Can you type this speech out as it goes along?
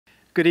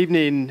Good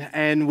evening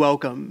and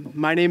welcome.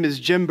 My name is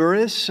Jim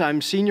Burress. I'm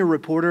senior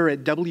reporter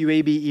at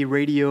WABE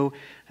Radio,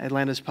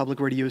 Atlanta's public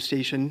radio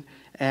station,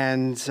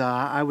 and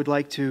I would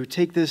like to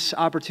take this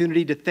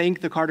opportunity to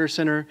thank the Carter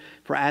Center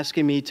for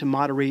asking me to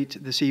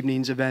moderate this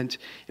evening's event.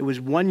 It was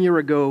 1 year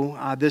ago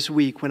this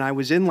week when I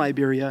was in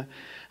Liberia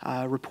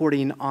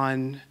reporting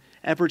on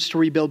efforts to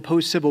rebuild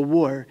post-Civil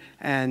War,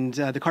 and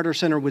the Carter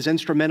Center was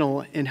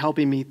instrumental in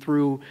helping me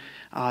through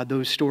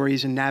those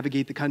stories and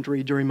navigate the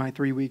country during my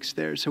 3 weeks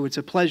there. So it's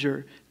a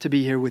pleasure to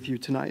be here with you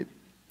tonight.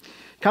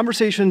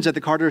 Conversations at the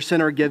Carter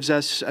Center gives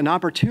us an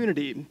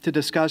opportunity to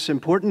discuss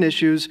important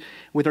issues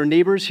with our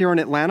neighbors here in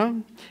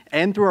Atlanta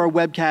and through our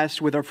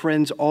webcast with our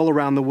friends all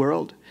around the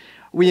world.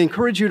 We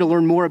encourage you to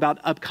learn more about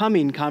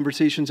upcoming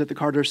conversations at the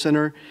Carter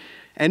Center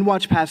and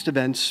watch past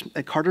events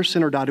at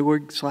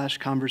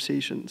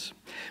cartercenter.org/conversations.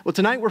 Well,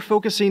 tonight we're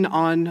focusing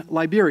on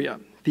Liberia,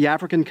 the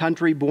African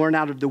country born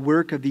out of the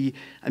work of the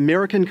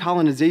American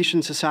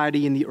Colonization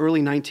Society in the early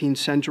 19th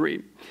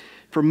century.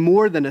 For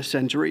more than a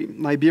century,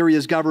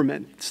 Liberia's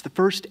government, it's the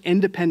first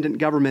independent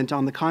government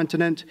on the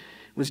continent,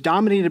 was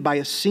dominated by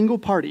a single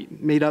party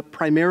made up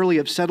primarily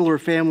of settler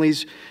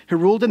families who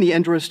ruled in the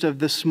interest of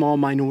this small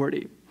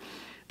minority.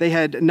 They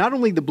had not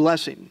only the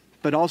blessing,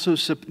 but also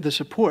the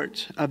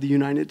support of the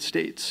United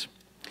States.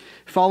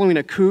 Following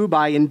a coup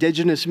by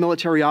indigenous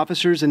military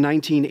officers in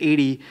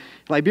 1980,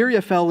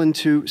 Liberia fell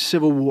into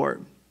civil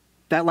war.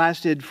 That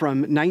lasted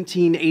from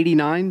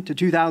 1989 to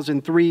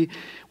 2003,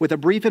 with a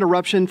brief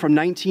interruption from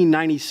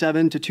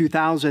 1997 to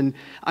 2000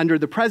 under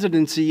the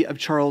presidency of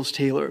Charles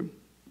Taylor.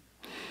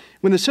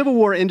 When the Civil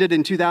War ended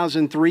in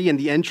 2003 and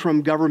the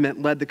interim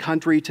government led the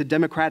country to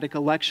democratic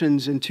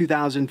elections in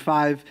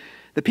 2005,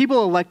 the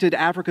people elected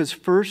Africa's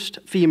first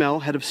female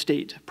head of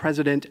state,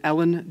 President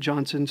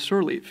Johnson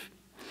Sirleaf.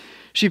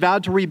 She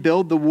vowed to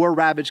rebuild the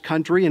war-ravaged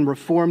country and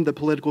reform the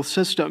political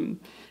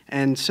system.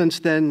 And since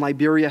then,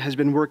 Liberia has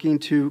been working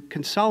to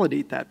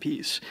consolidate that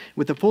peace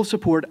with the full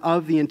support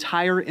of the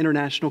entire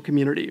international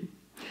community.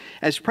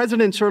 As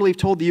President Sirleaf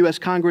told the U.S.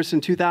 Congress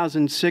in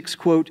 2006,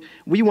 quote,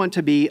 "We want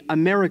to be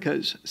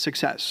America's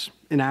success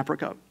in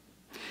Africa."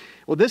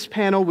 Well, this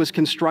panel was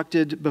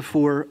constructed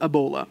before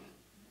Ebola.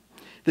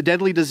 The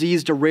deadly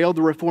disease derailed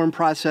the reform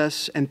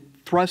process and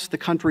thrust the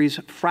country's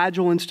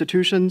fragile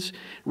institutions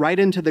right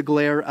into the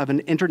glare of an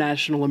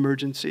international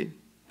emergency.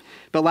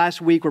 But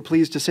last week, we're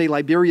pleased to say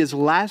Liberia's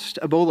last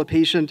Ebola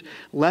patient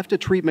left a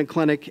treatment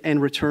clinic and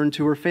returned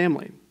to her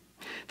family.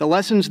 The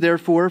lessons,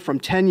 therefore, from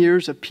 10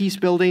 years of peace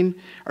building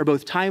are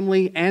both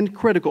timely and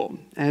critical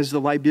as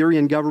the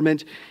Liberian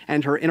government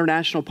and her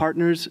international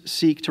partners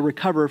seek to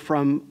recover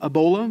from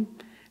Ebola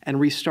and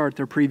restart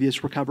their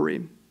previous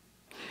recovery.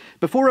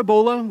 Before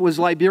Ebola, was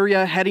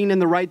Liberia heading in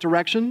the right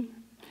direction?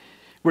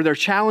 Were there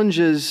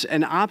challenges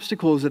and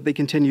obstacles that they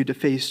continued to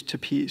face to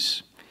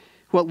peace?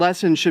 What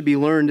lessons should be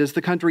learned as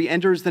the country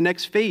enters the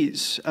next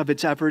phase of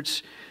its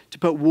efforts to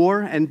put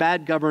war and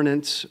bad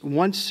governance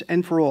once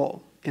and for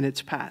all in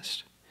its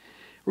past?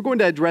 We're going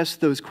to address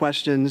those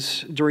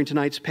questions during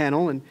tonight's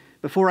panel, and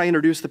before I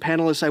introduce the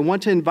panelists, I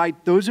want to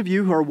invite those of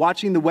you who are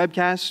watching the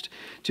webcast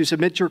to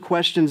submit your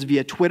questions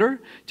via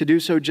Twitter. To do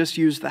so, just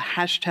use the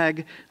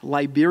hashtag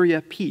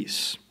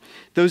LiberiaPeace.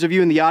 Those of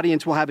you in the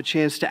audience will have a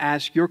chance to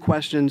ask your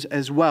questions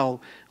as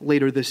well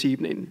later this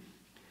evening.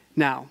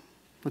 Now,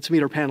 let's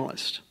meet our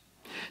panelists.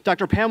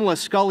 Dr. Pamela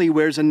Scully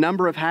wears a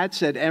number of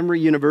hats at Emory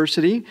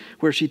University,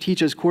 where she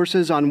teaches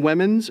courses on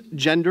women's,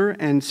 gender,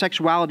 and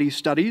sexuality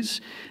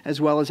studies,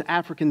 as well as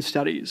African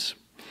studies.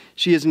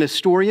 She is an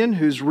historian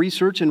whose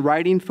research and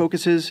writing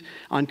focuses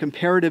on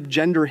comparative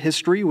gender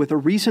history with a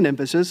recent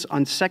emphasis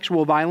on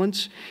sexual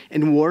violence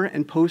in war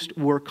and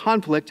post-war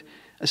conflict,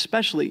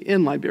 especially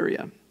in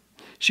Liberia.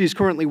 She is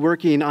currently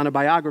working on a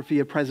biography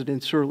of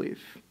President Sirleaf.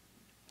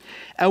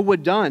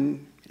 Elwood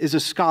Dunn is a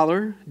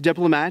scholar,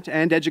 diplomat,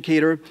 and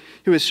educator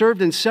who has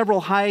served in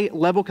several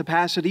high-level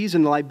capacities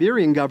in the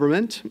Liberian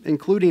government,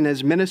 including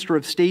as Minister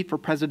of State for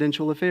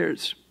Presidential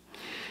Affairs.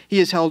 He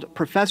has held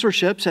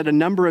professorships at a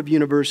number of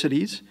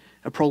universities.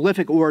 A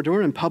prolific orator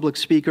and public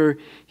speaker,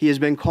 he has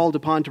been called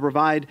upon to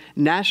provide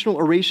national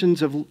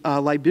orations of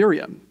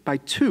Liberia by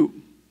 2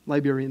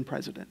 Liberian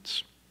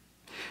presidents.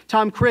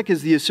 Tom Crick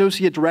is the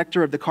Associate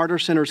Director of the Carter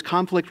Center's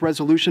Conflict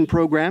Resolution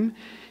Program.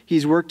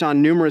 He's worked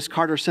on numerous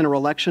Carter Center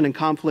election and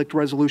conflict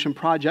resolution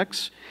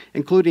projects,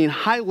 including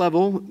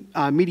high-level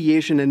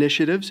mediation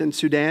initiatives in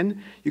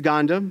Sudan,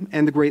 Uganda,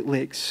 and the Great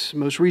Lakes.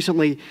 Most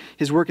recently,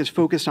 his work is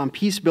focused on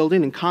peace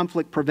building and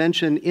conflict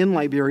prevention in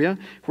Liberia,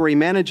 where he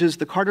manages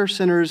the Carter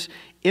Center's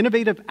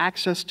Innovative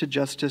Access to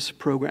Justice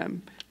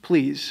program.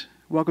 Please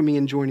welcome me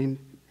in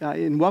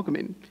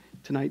welcoming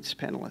tonight's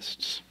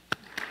panelists.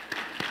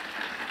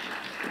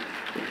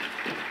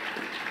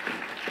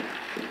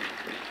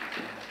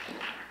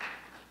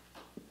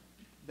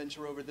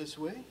 Venture over this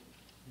way.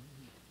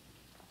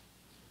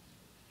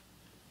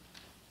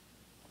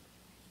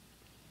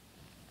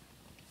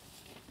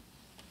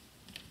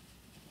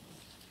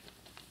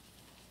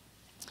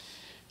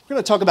 We're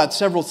going to talk about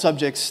several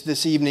subjects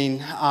this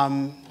evening.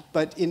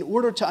 But in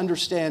order to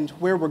understand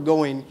where we're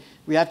going,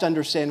 we have to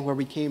understand where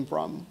we came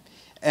from.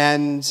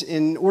 And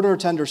in order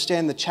to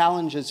understand the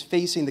challenges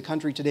facing the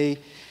country today,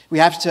 we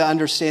have to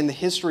understand the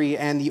history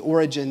and the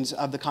origins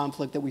of the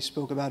conflict that we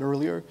spoke about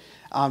earlier.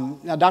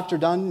 Now, Dr.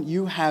 Dunn,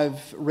 you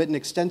have written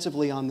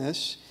extensively on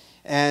this,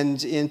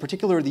 and in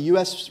particular, the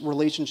U.S.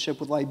 relationship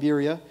with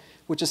Liberia,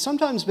 which has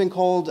sometimes been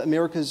called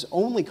America's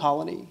only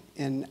colony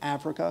in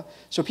Africa.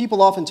 So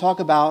people often talk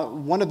about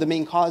one of the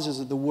main causes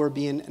of the war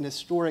being an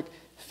historic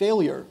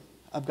failure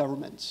of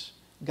governance.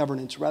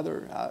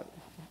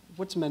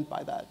 What's meant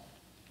by that?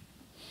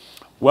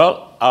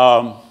 Well,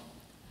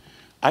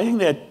 I think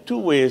there are two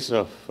ways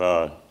of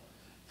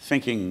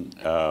thinking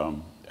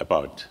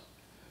about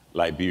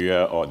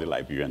Liberia or the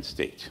Liberian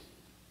state.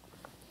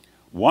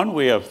 One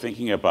way of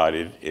thinking about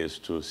it is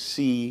to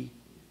see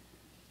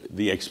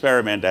the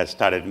experiment that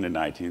started in the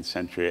 19th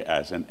century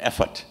as an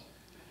effort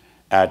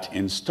at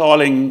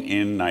installing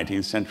in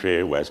 19th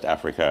century West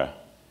Africa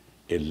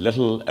a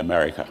little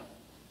America.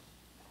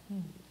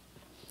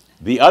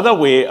 The other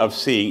way of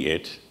seeing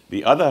it,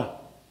 the other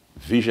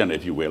vision,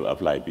 if you will, of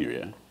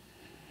Liberia,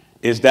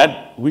 is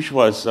that which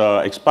was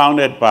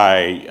expounded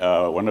by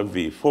one of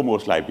the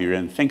foremost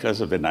Liberian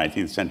thinkers of the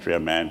 19th century, a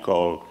man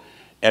called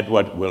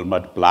Edward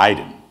Wilmot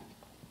Blyden,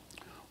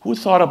 who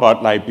thought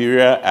about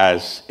Liberia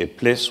as a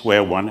place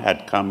where one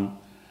had come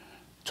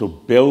to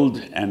build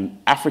an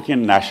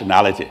African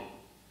nationality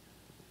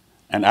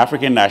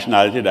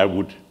that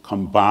would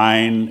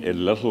combine a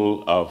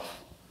little of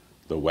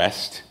the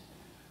West,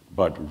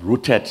 but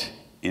rooted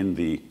in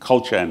the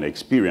culture and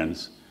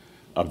experience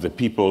of the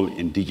people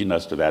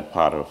indigenous to that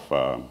part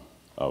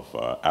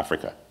of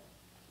Africa.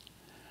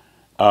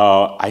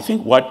 I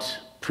think what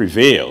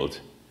prevailed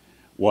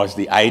was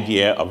the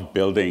idea of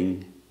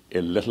building a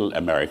little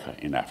America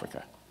in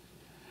Africa.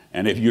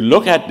 And if you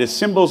look at the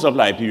symbols of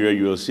Liberia,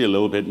 you will see a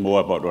little bit more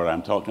about what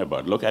I'm talking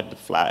about. Look at the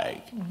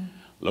flag,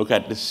 look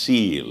at the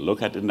seal,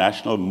 look at the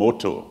national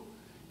motto,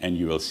 and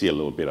you will see a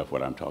little bit of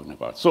what I'm talking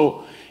about.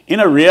 So in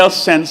a real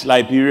sense,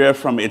 Liberia,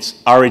 from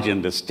its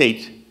origin, the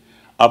state,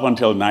 up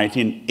until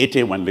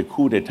 1980, when the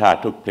coup d'etat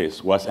took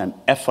place, was an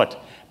effort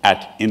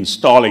at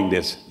installing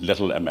this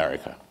little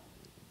America.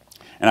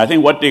 And I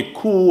think what the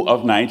coup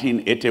of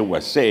 1980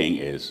 was saying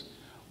is,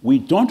 we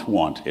don't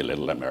want a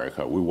little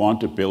America. We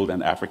want to build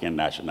an African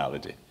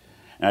nationality.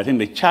 And I think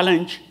the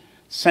challenge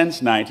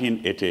since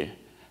 1980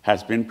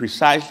 has been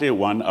precisely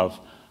one of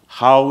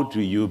how do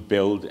you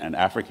build an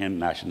African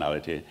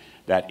nationality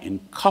that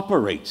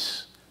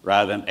incorporates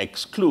rather than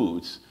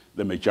excludes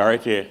the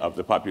majority of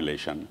the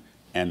population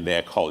and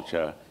their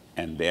culture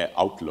and their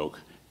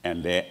outlook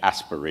and their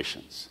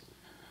aspirations.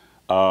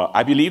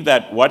 I believe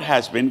that what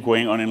has been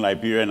going on in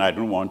Liberia, and I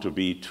don't want to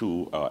be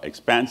too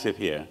expansive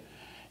here,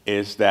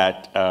 is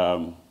that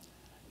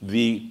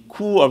the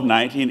coup of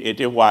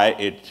 1980, while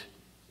it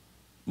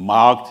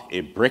marked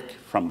a brick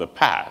from the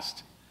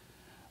past,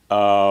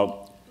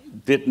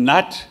 did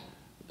not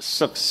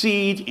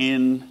succeed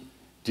in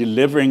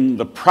delivering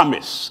the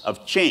promise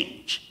of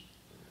change.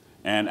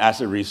 And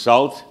as a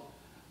result,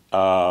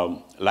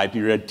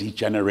 Liberia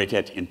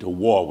degenerated into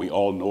war. We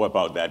all know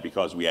about that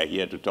because we are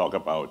here to talk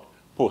about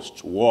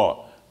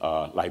post-war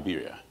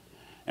Liberia.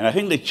 And I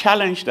think the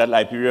challenge that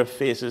Liberia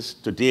faces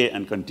today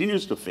and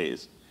continues to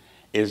face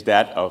is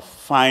that of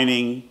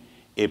finding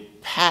a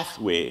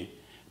pathway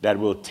that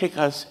will take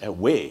us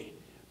away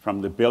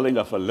from the building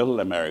of a little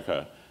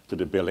America to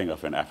the building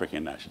of an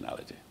African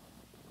nationality.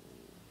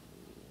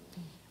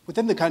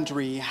 Within the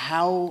country,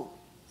 how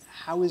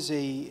is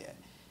an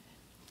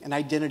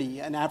identity,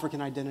 an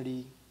African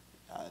identity,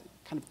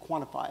 kind of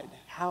quantified?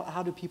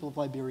 How do people of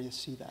Liberia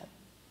see that?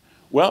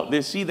 Well,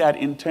 they see that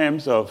in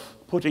terms of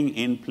putting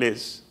in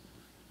place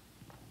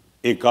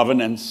a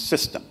governance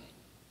system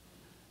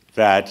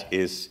that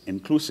is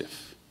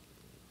inclusive,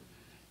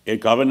 a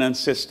governance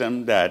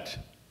system that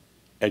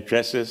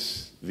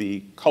addresses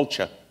the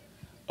culture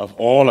of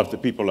all of the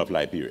people of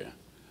Liberia.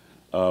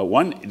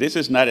 This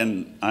is not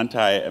an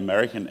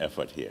anti-American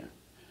effort here.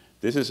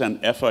 This is an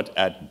effort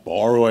at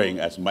borrowing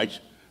as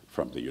much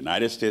from the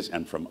United States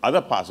and from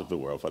other parts of the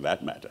world, for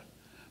that matter,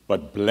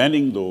 but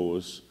blending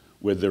those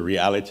with the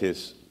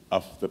realities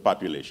of the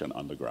population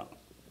on the ground.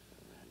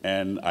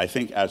 And I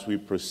think as we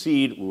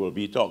proceed, we will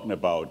be talking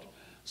about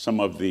some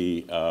of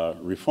the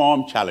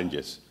reform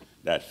challenges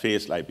that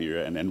face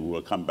Liberia, and then we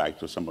will come back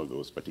to some of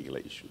those particular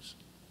issues.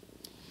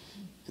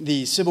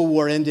 The Civil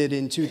War ended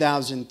in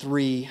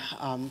 2003.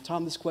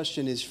 Tom, this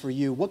question is for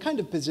you. What kind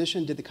of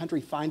position did the country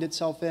find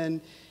itself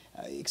in?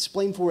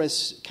 Explain for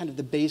us kind of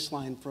the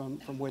baseline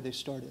from where they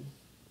started.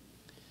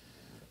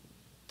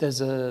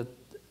 There's a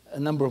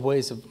number of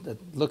ways of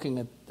looking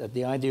at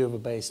the idea of a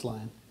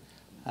baseline.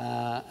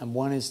 And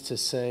one is to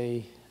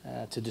say,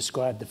 to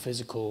describe the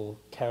physical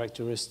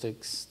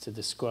characteristics, to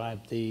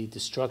describe the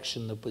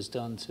destruction that was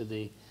done to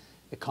the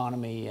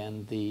economy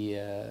and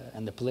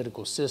the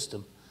political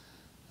system.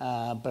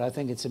 But I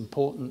think it's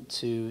important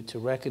to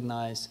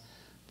recognize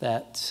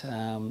that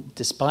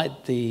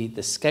despite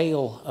the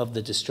scale of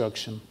the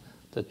destruction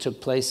that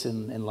took place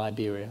in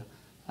Liberia,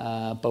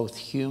 both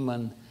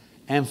human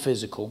and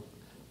physical.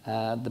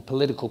 The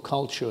political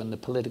culture and the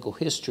political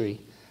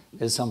history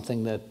is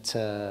something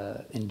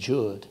that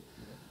endured.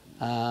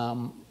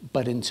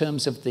 But in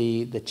terms of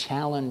the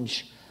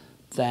challenge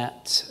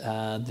that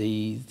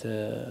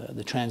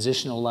the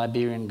transitional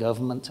Liberian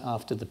government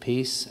after the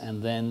peace,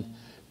 and then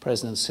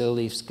President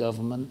Sirleaf's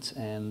government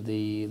and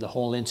the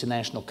whole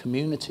international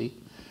community,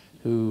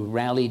 who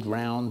rallied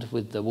round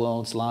with the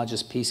world's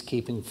largest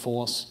peacekeeping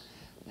force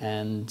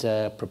and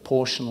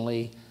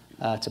proportionally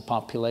to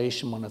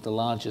population, one of the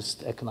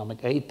largest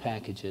economic aid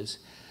packages,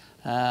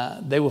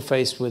 they were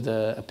faced with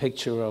a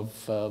picture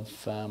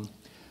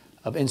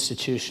of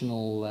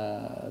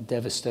institutional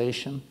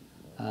devastation,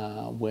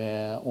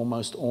 where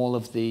almost all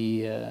of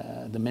the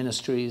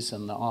ministries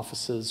and the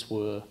offices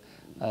were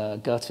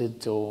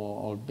gutted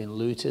or been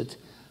looted.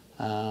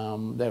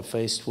 They're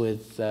faced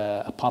with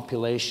a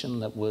population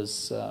that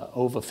was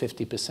over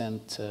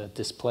 50%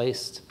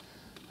 displaced.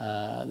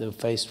 They're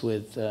faced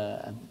with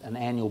an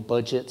annual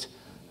budget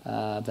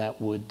that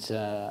would,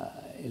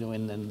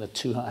 in the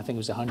I think it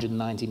was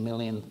 $190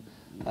 million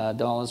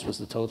was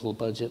the total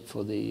budget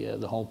for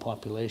the whole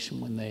population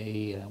when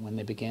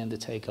they began to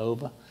take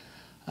over.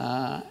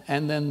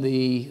 And then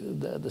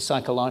the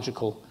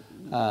psychological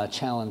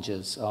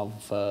challenges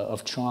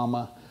of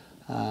trauma,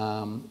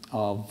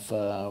 of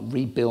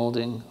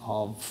rebuilding,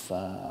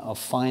 of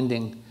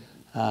finding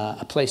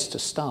a place to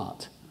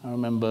start. I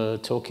remember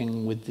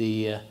talking with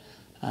the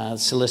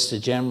Solicitor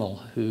General,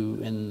 who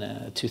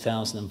in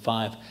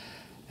 2005,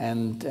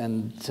 and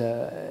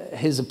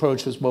his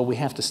approach was, well, we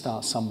have to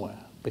start somewhere,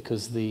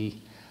 because the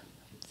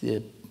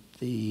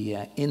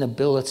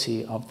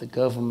inability of the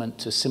government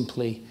to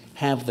simply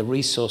have the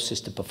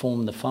resources to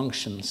perform the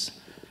functions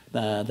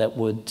that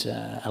would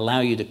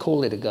allow you to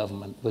call it a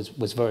government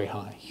was very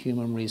high.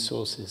 Human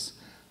resources,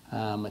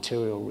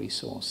 material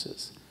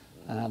resources.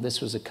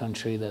 This was a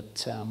country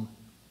that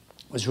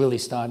was really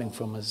starting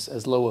from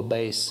as low a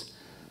base,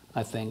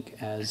 I think,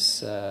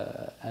 as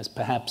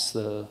perhaps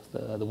the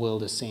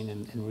world has seen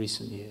in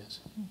recent years.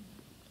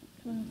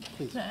 Can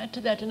I add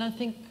to that? And I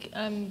think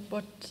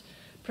what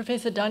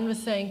Professor Dunn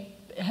was saying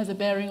has a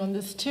bearing on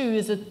this too,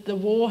 is that the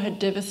war had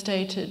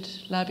devastated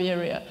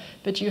Liberia,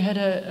 but you had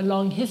a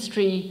long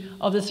history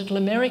of this little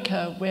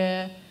America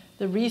where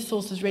the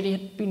resources really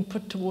had been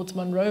put towards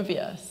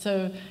Monrovia.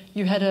 So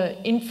you had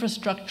an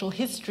infrastructural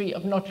history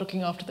of not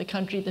looking after the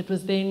country that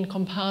was then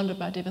compounded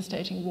by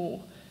devastating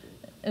war.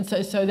 And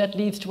so that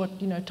leads to what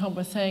Tom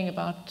was saying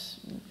about,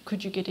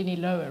 could you get any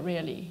lower,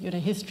 really? You had a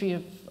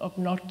history of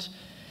not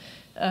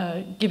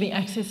giving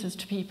accesses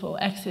to people,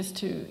 access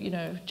to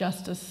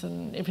justice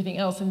and everything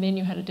else, and then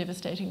you had a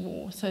devastating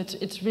war. So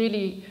it's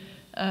really,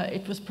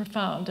 it was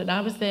profound. And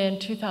I was there in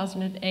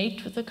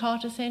 2008 with the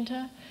Carter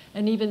Center,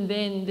 and even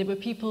then there were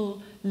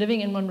people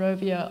living in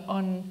Monrovia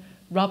on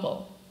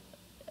rubble.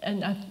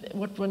 And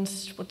what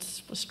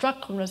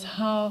struck me was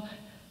how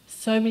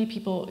so many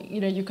people,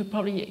 you could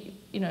probably,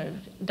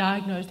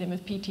 diagnose them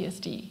with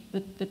PTSD,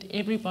 that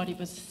everybody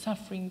was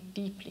suffering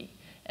deeply.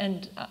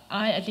 And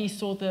I at least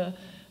saw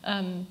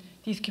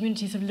these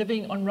communities of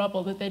living on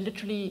rubble, that they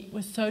literally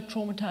were so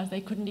traumatized they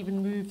couldn't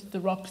even move the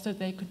rocks so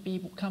they could be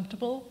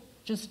comfortable.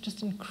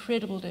 Just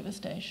incredible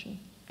devastation.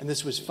 And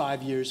this was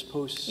 5 years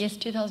post? Yes,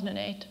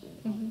 2008.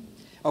 Mm-hmm.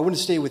 I want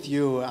to stay with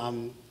you.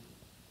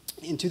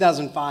 In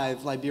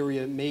 2005,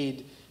 Liberia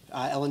made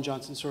Ellen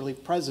Johnson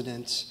Sirleaf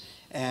president,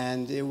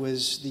 and it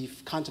was the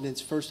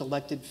continent's first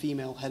elected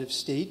female head of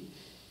state.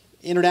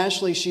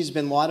 Internationally, she's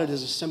been lauded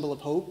as a symbol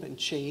of hope and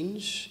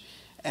change,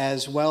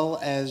 as well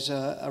as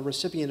a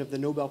recipient of the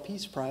Nobel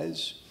Peace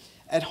Prize.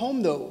 At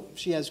home, though,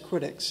 she has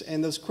critics,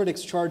 and those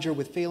critics charge her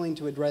with failing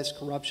to address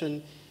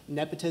corruption,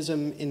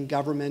 nepotism in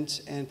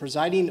government, and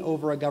presiding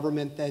over a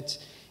government that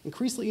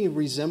increasingly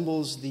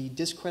resembles the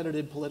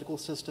discredited political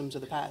systems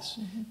of the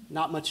past. Mm-hmm.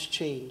 Not much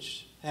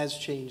has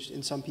changed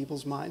in some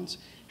people's minds.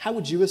 How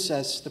would you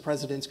assess the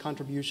president's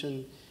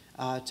contribution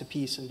to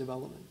peace and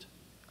development?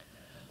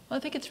 Well,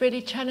 I think it's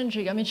really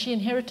challenging. I mean, she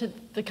inherited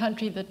the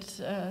country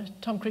that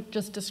Tom Crick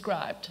just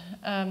described,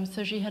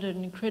 so she had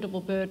an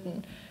incredible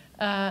burden.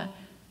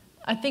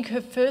 I think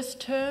her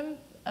first term,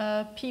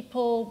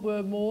 people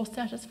were more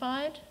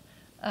satisfied.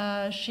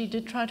 She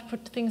did try to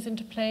put things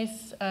into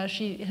place.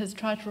 She has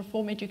tried to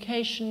reform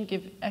education,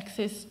 give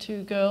access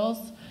to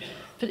girls.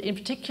 But in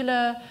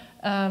particular,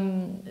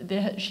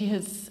 she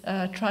has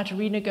tried to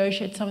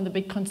renegotiate some of the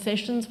big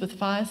concessions with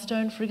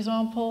Firestone, for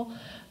example.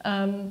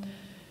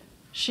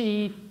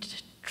 She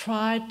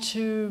tried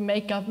to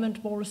make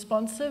government more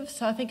responsive.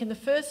 So I think in the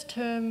first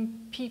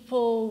term,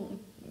 people,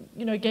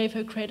 gave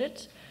her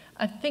credit.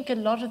 I think a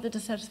lot of the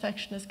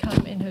dissatisfaction has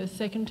come in her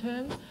second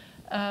term,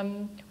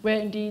 where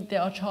indeed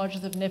there are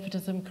charges of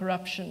nepotism,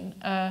 corruption.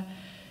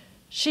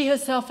 She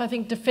herself, I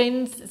think,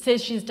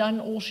 says she's done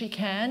all she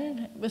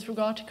can with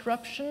regard to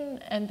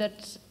corruption, and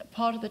that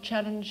part of the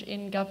challenge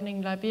in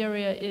governing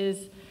Liberia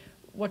is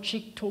what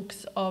she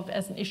talks of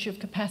as an issue of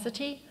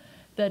capacity,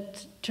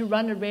 that to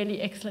run a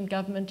really excellent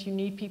government, you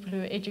need people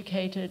who are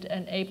educated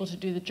and able to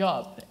do the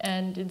job.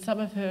 And in some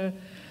of her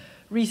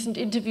recent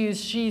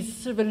interviews, she's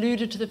sort of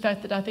alluded to the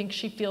fact that I think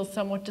she feels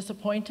somewhat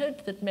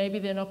disappointed that maybe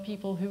they're not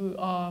people who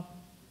are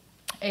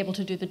able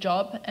to do the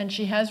job. And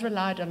she has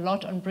relied a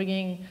lot on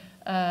bringing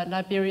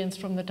Liberians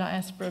from the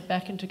diaspora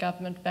back into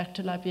government, back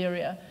to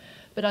Liberia.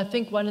 But I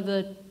think one of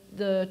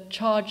the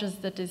charges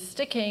that is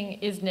sticking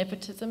is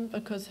nepotism,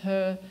 because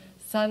her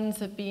sons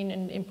have been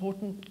in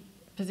important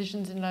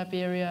positions in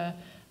Liberia.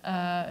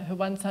 Her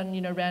one son,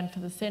 ran for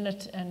the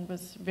Senate and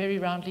was very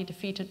roundly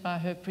defeated by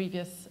her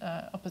previous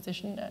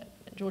opposition,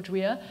 George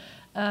Weah.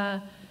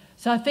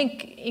 So I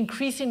think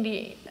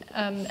increasingly,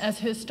 as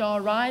her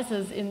star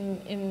rises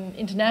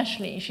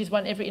internationally, she's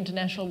won every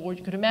international award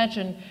you could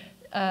imagine,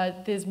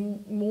 there's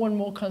more and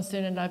more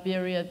concern in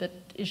Liberia that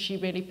is she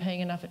really paying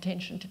enough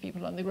attention to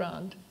people on the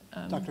ground?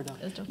 Dr. Dunn.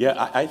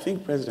 Yeah, I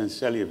think President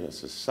Sirleaf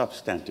is a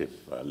substantive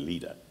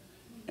leader,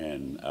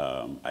 and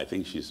I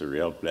think she's a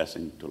real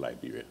blessing to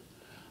Liberia.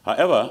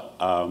 However,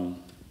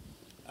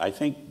 I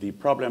think the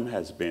problem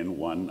has been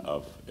one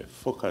of a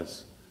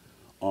focus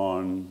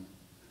on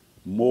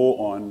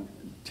more on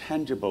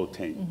tangible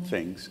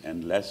things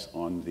and less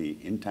on the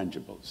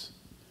intangibles.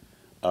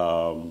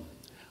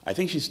 I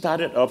think she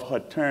started off her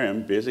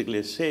term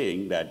basically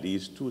saying that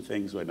these two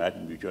things were not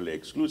mutually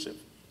exclusive.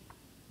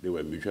 They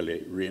were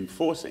mutually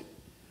reinforcing.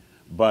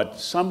 But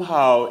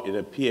somehow it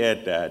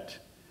appeared that,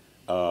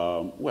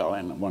 well,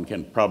 and one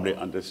can probably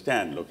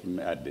understand looking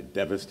at the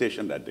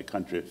devastation that the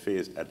country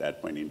faced at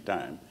that point in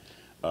time,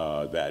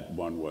 that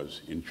one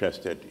was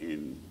interested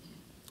in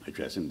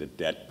addressing the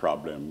debt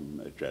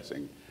problem,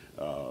 addressing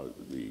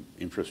the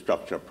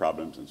infrastructure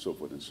problems and so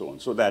forth and so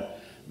on. So that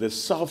the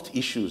soft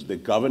issues, the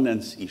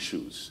governance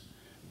issues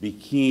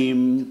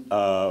became,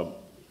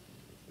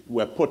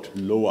 were put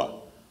lower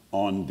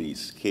on the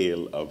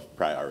scale of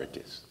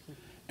priorities.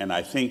 And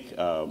I think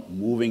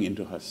moving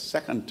into her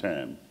second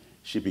term,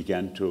 she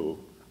began to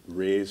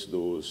raise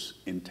those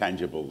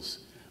intangibles.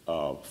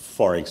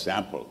 For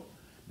example,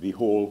 the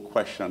whole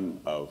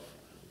question of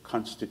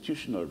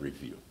constitutional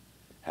review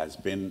has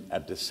been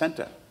at the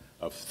center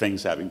of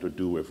things having to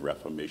do with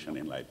reformation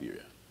in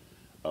Liberia.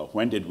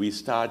 When did we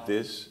start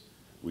this?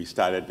 We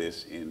started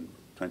this in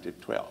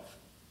 2012.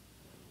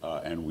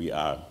 And we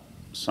are,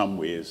 some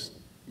ways,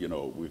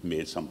 we've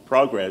made some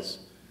progress.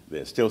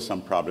 There's still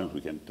some problems.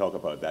 We can talk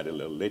about that a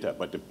little later.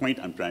 But the point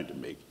I'm trying to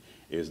make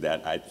is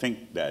that I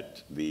think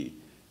that the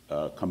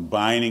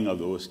combining of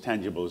those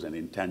tangibles and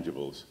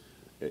intangibles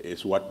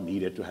is what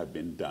needed to have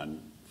been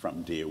done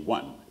from day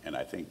one. And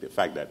I think the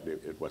fact that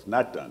it was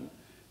not done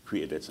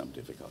created some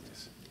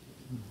difficulties.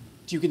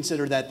 Do you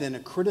consider that then a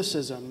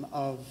criticism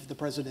of the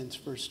president's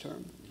first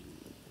term?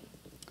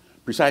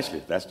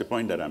 Precisely. That's the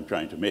point that I'm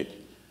trying to make.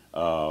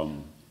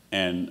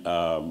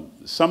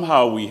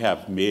 Somehow we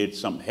have made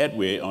some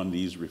headway on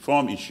these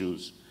reform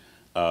issues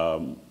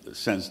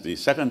since the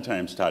second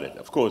term started.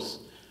 Of course,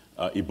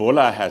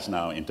 Ebola has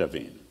now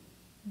intervened.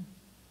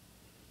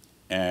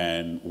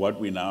 And what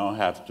we now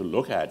have to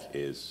look at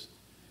is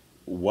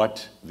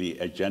what the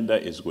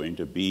agenda is going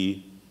to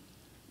be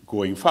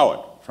going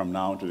forward from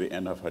now to the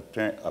end of her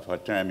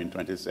term in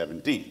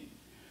 2017,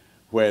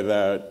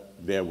 whether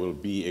there will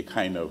be a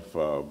kind of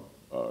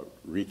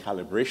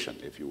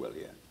recalibration, if you will,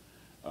 here,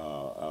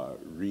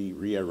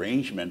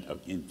 rearrangement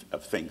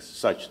of things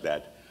such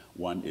that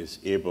one is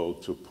able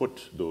to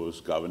put those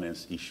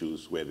governance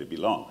issues where they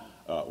belong,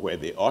 where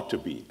they ought to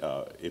be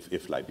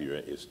if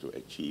Liberia is to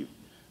achieve,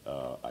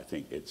 I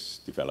think, its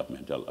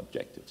developmental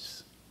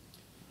objectives.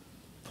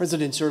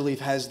 President Sirleaf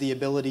has the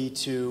ability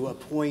to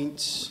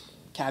appoint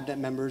cabinet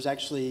members,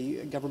 actually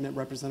government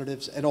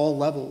representatives at all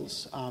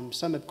levels.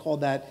 Some have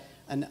called that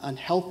an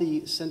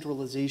unhealthy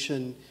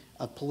centralization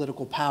of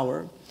political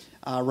power.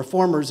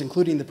 Reformers,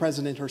 including the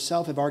president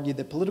herself, have argued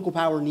that political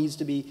power needs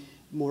to be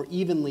more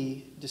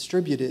evenly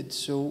distributed.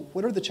 So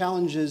what are the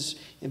challenges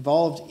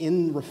involved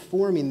in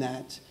reforming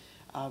that?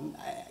 I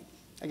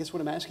guess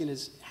what I'm asking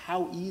is,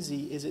 how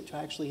easy is it to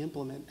actually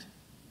implement?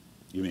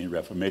 You mean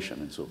reformation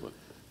and so forth?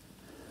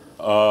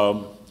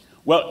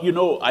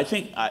 Well, I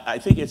think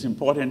it's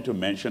important to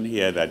mention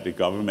here that the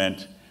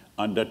government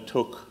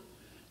undertook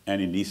an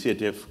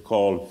initiative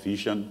called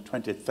Vision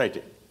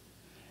 2030.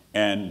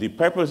 And the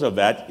purpose of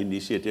that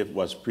initiative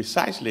was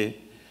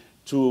precisely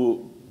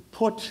to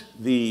put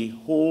the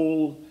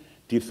whole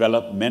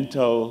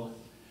developmental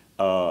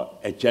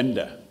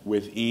agenda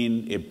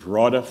within a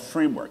broader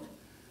framework.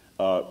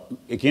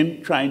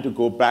 Again, trying to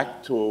go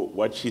back to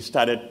what she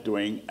started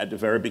doing at the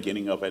very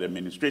beginning of her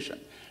administration.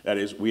 That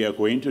is, we are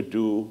going to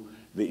do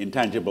the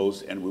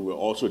intangibles and we will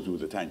also do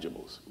the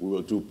tangibles. We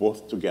will do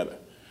both together.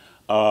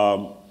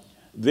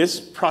 This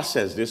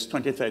process, this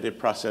 2030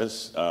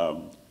 process,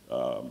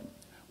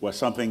 was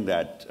something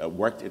that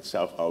worked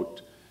itself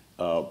out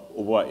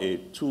over a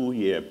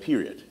 2-year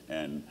period.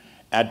 And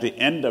at the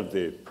end of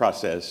the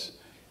process,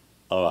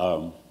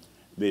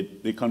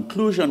 the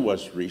conclusion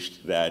was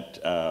reached that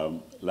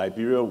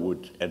Liberia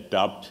would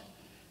adopt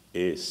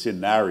a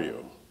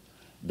scenario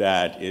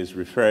that is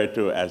referred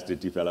to as the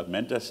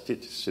developmental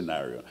state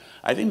scenario.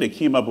 I think they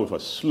came up with a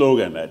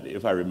slogan that,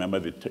 if I remember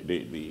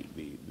the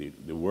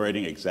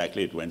wording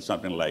exactly, it went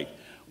something like,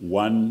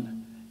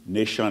 "One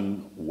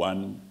nation,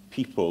 one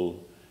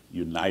people,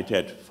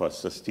 united for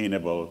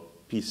sustainable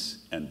peace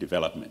and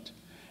development."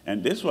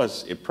 And this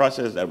was a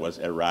process that was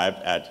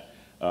arrived at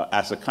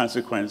as a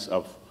consequence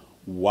of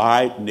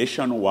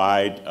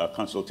nationwide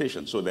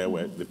consultation. So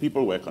the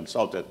people were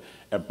consulted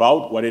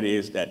about what it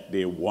is that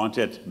they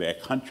wanted their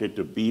country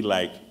to be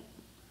like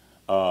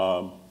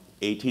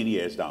 18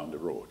 years down the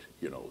road.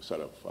 You know,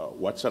 sort of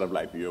what sort of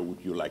Liberia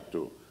would you like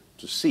to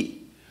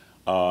see?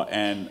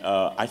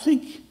 I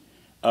think,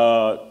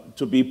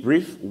 to be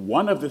brief,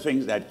 one of the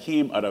things that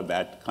came out of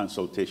that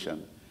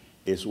consultation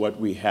is what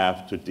we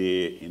have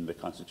today in the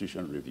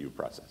Constitution review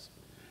process.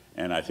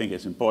 And I think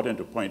it's important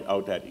to point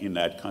out that in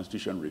that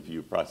Constitution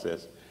review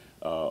process,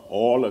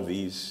 all of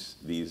these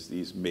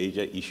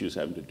major issues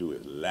having to do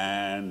with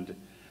land,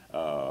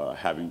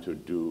 having to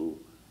do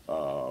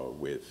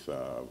with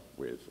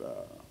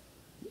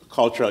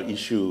cultural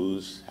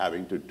issues,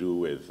 having to do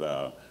with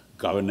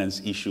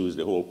governance issues,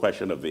 the whole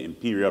question of the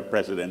imperial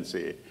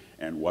presidency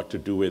and what to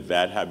do with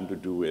that, having to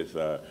do with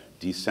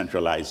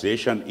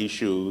decentralization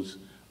issues.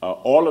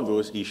 All of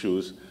those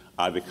issues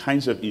are the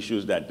kinds of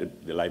issues that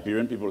the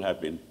Liberian people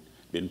have been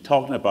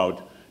talking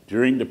about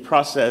during the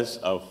process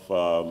of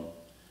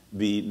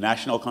the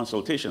national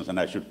consultations. And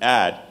I should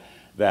add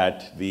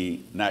that the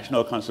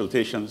national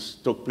consultations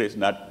took place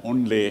not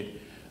only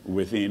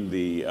within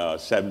the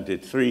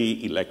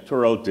 73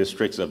 electoral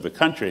districts of the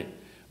country,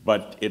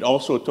 but it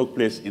also took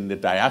place in the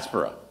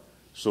diaspora.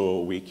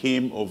 So we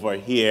came over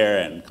here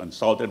and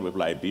consulted with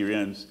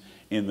Liberians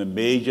in the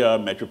major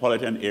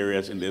metropolitan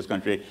areas in this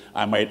country,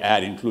 I might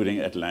add,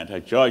 including Atlanta,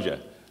 Georgia.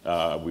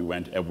 We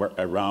went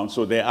around.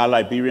 So there are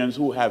Liberians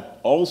who have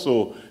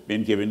also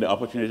been given the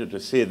opportunity to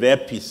say their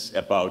piece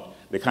about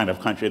the kind of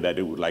country that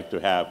they would like to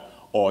have,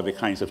 or the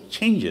kinds of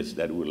changes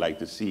that we would like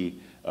to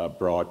see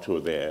brought to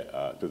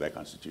their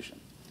constitution.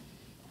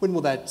 When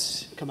will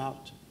that come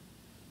out?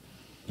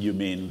 You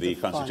mean the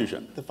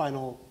constitution? The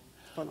final.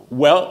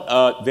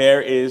 Well,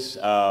 there is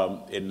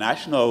a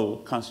national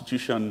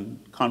constitution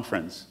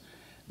conference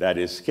that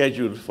is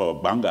scheduled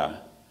for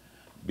Banga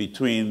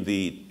between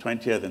the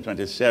 20th and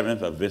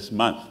 27th of this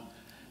month.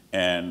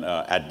 And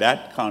at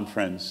that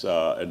conference,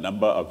 a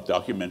number of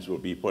documents will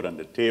be put on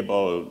the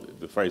table,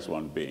 the first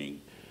one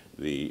being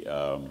the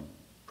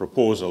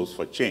proposals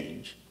for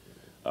change.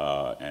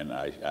 And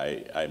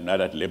I'm not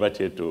at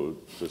liberty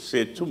to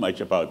say too much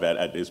about that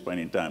at this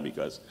point in time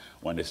because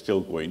one is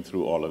still going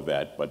through all of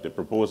that. But the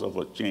proposal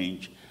for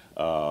change,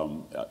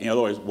 in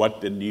other words,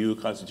 what the new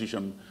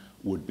constitution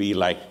would be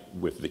like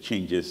with the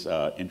changes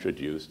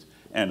introduced,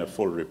 and a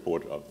full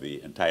report of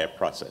the entire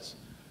process.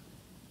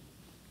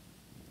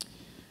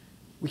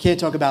 We can't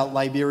talk about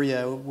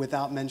Liberia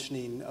without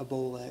mentioning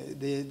Ebola.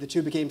 The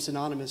two became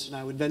synonymous, and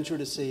I would venture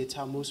to say it's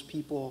how most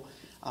people,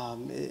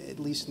 at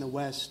least in the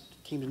West,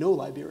 came to know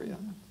Liberia.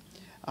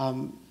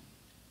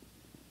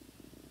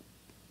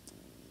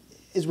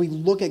 As we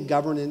look at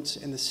governance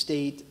in the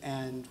state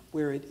and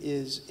where it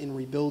is in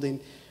rebuilding,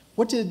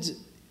 what did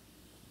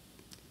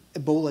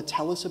Ebola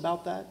tell us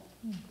about that?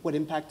 What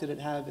impact did it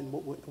have, and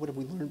what have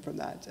we learned from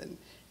that?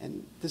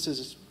 And this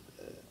is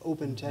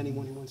open to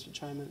anyone who wants to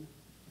chime in.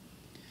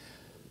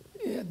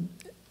 Yeah,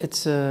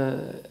 it's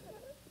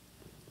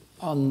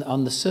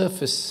on the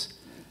surface,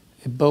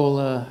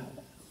 Ebola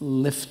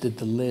lifted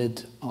the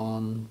lid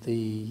on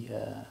the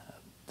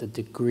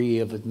degree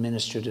of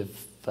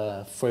administrative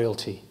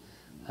frailty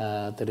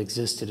that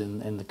existed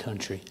in the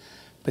country,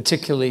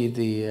 particularly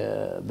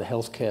the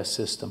healthcare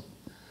system.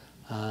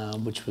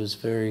 Which was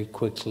very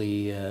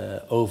quickly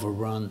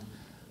overrun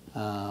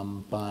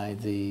by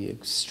the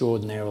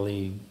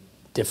extraordinarily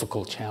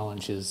difficult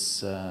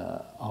challenges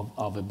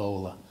of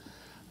Ebola.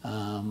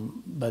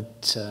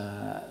 But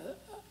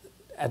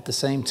at the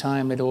same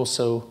time, it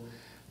also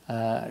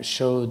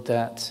showed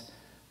that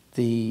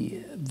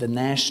the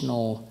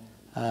national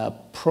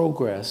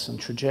progress and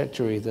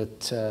trajectory that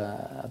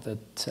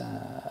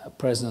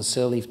President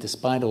Sirleaf,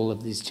 despite all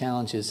of these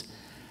challenges,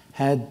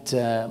 had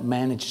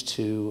managed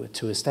to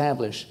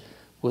establish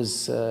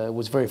was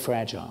very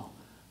fragile.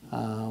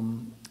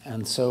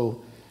 And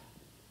so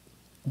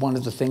one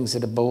of the things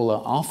that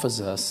Ebola offers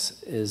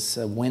us is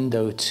a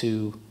window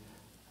to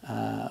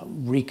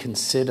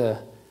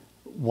reconsider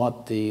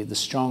what the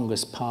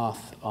strongest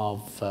path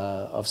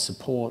of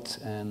support,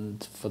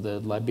 and for the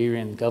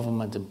Liberian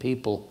government and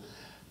people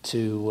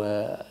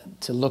to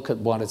look at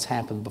what has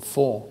happened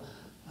before.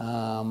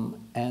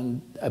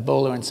 And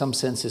Ebola, in some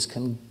senses,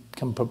 can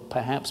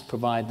perhaps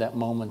provide that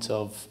moment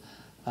of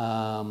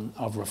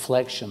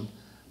reflection,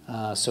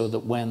 so that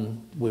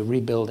when we're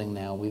rebuilding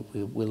now,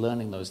 we're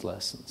learning those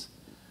lessons.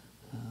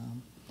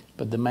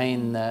 But the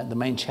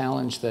main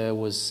challenge there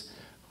was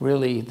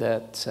really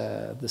that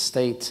the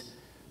state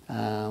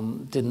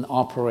didn't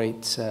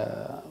operate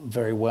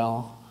very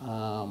well,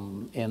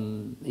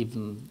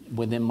 even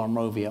within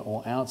Monrovia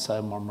or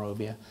outside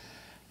Monrovia,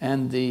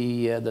 and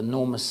the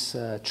enormous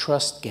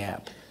trust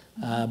gap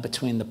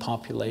between the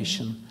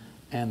population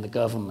and the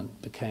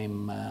government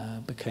became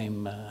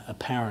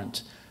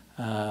apparent,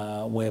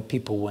 where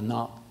people were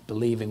not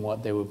believing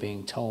what they were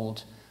being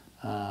told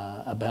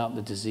about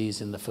the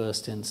disease in the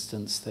first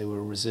instance. They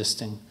were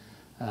resisting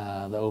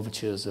the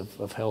overtures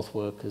of health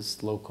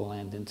workers, local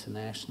and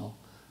international.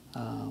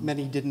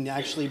 Many didn't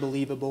actually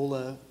believe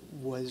Ebola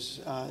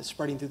was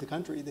spreading through the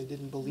country. They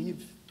didn't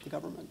believe the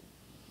government.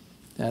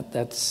 That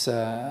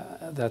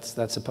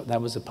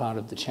was a part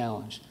of the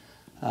challenge.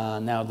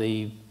 Now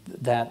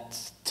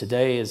that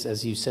today,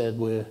 as you said,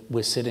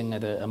 we're sitting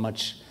at a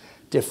much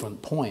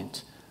different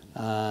point,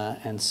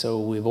 and so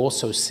we've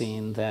also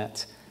seen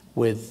that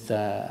with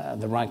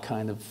the right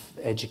kind of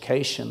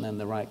education and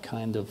the right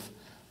kind of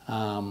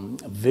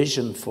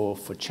vision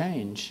for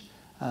change,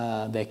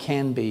 there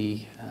can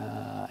be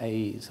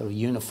a sort of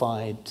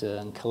unified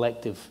and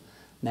collective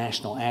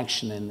national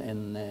action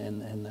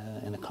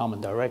in a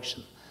common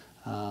direction.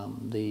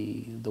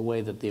 The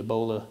way that the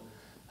Ebola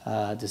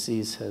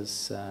disease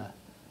has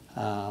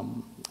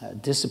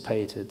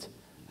dissipated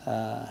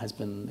has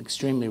been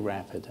extremely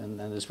rapid, and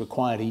has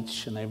required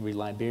each and every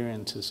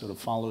Liberian to sort of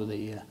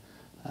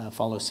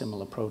follow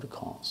similar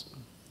protocols.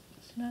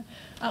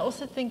 I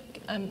also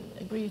think I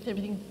agree with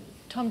everything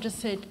Tom just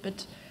said,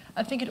 but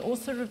I think it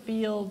also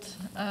revealed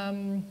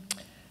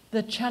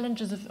the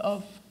challenges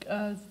of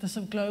the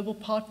sort of global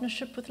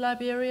partnership with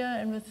Liberia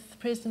and with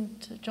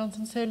President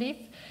Johnson Sirleaf,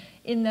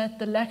 in that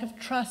the lack of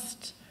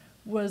trust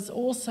was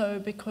also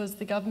because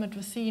the government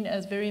was seen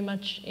as very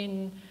much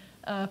in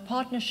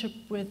partnership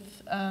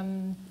with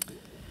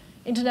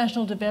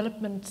international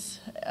development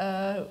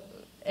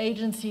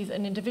agencies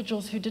and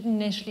individuals who didn't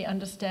necessarily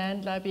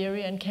understand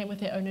Liberia and came with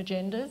their own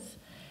agendas.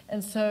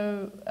 And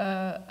so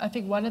I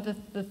think one of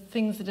the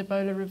things that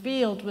Ebola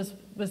revealed was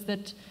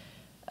that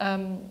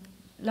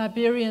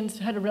Liberians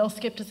had a real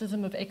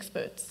skepticism of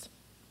experts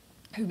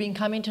who've been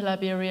coming to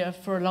Liberia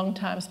for a long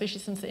time, especially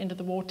since the end of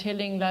the war,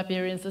 telling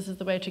Liberians this is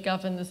the way to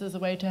govern, this is the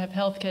way to have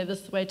healthcare, this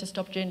is the way to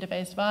stop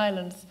gender-based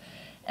violence.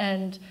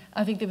 And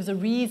I think there was a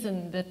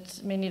reason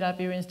that many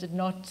Liberians did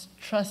not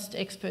trust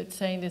experts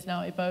saying there's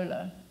now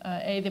Ebola.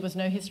 A, there was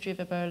no history of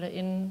Ebola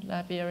in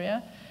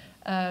Liberia.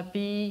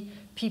 B,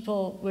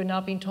 people were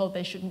now being told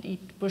they shouldn't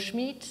eat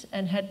bushmeat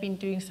and had been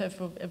doing so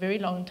for a very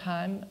long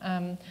time.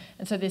 And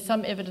so there's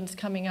some evidence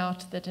coming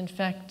out that, in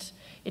fact,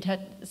 it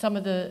had some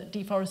of the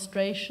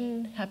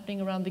deforestation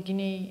happening around the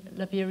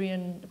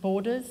Guinea-Liberian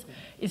borders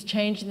is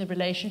changing the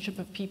relationship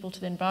of people to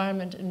the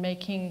environment and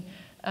making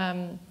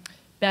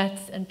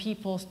bats and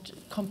people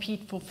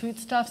compete for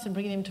foodstuffs and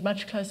bringing them to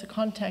much closer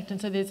contact.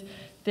 And so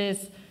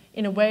there's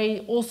in a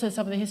way, also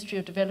some of the history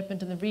of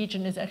development in the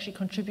region is actually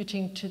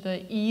contributing to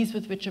the ease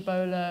with which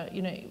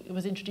Ebola,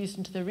 was introduced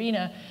into the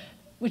arena,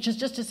 which is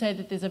just to say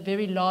that there's a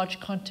very large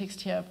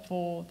context here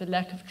for the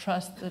lack of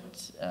trust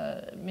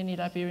that many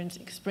Liberians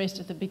expressed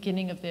at the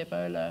beginning of the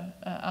Ebola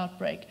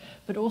outbreak.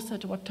 But also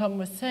to what Tom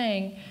was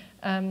saying,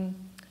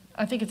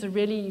 I think it's a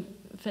really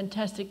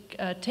fantastic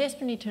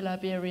testimony to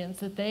Liberians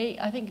that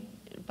I think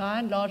by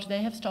and large,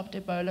 they have stopped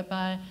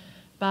Ebola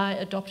by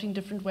adopting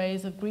different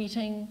ways of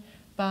greeting,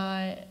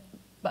 by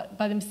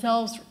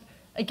themselves,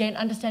 again,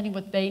 understanding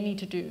what they need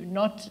to do,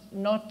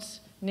 not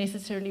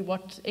necessarily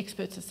what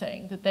experts are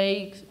saying, that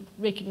they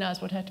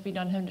recognize what had to be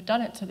done, haven't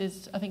done it. So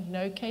there's, I think,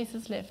 no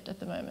cases left at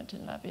the moment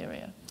in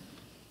Liberia.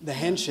 The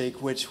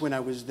handshake, which when I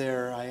was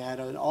there, I had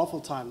an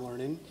awful time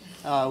learning,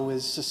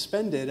 was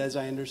suspended, as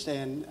I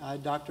understand.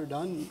 Dr.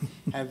 Dunn,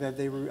 have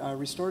they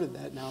restored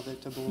that now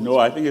that Ebola? No,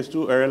 I think it's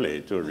too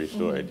early to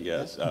restore it,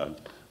 yes.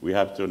 We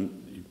have to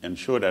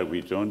ensure that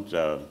we don't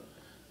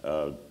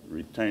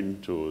return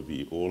to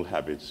the old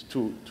habits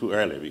too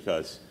early,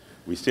 because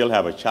we still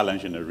have a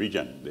challenge in the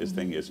region. This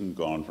thing isn't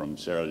gone from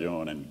Sierra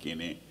Leone and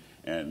Guinea,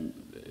 and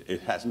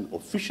it hasn't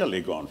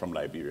officially gone from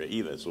Liberia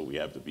either, so we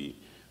have to be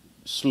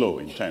slow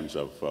in terms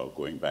of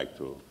going back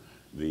to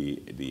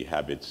the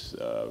habits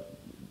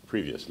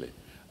previously.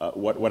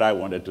 What I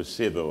wanted to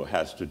say, though,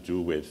 has to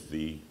do with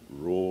the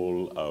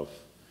role of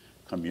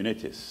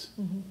communities.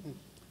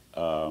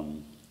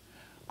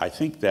 I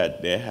think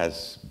that there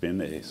has been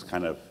a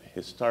kind of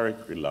historic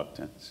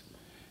reluctance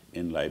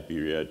in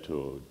Liberia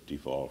to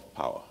devolve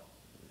power,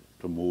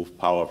 to move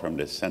power from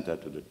the center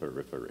to the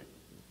periphery.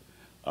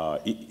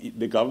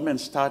 The government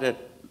started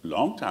a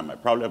long time,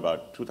 probably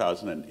about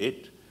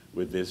 2008,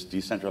 with this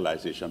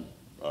decentralization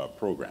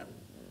program.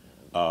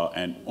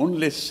 And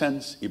only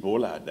since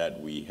Ebola that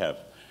we have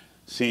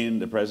seen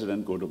the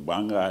president go to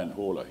Banga and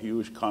hold a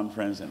huge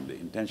conference, and the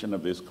intention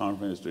of this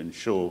conference is to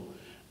ensure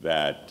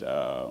that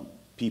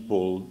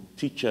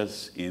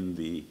teachers in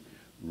the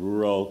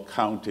rural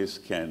counties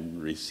can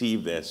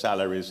receive their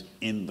salaries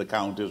in the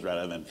counties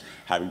rather than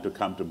having to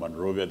come to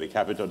Monrovia, the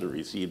capital, to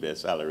receive their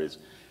salaries.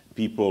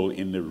 People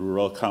in the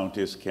rural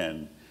counties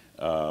can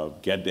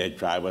get their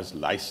driver's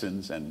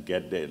license and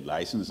get their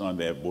license on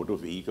their motor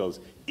vehicles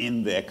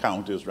in their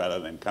counties rather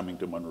than coming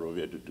to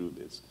Monrovia to do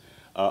this.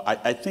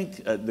 I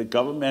think the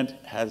government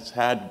has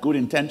had good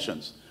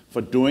intentions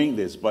for doing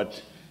this,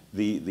 but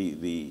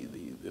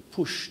the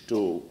push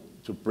to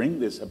bring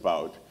this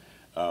about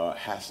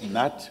has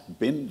not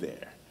been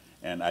there.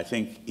 And I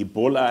think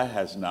Ebola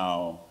has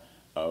now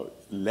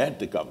led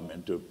the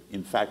government to,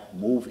 in fact,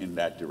 move in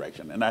that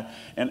direction.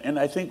 And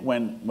I think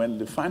when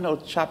the final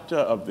chapter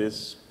of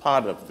this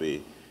part of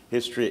the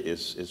history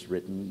is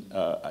written,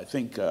 I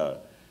think a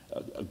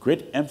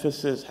great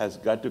emphasis has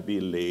got to be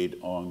laid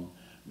on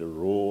the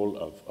role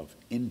of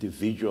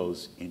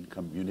individuals in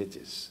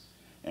communities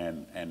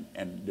and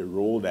the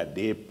role that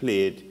they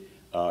played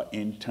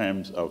in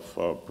terms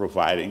of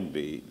providing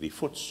the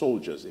foot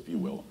soldiers, if you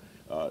will,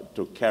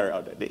 to carry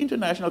out that. The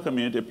international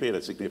community played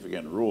a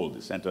significant role,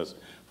 the Centers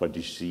for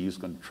Disease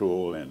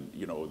Control and,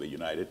 you know, the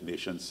United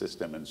Nations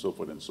system and so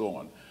forth and so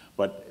on.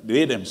 But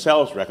they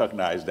themselves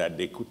recognized that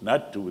they could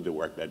not do the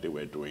work that they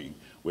were doing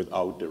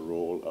without the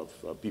role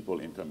of people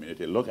in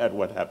community. Look at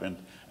what happened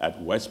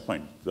at West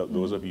Point.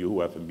 Those of you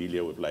who are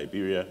familiar with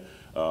Liberia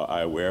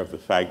are aware of the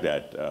fact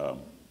that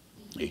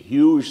a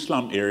huge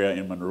slum area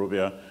in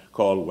Monrovia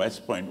called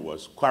West Point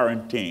was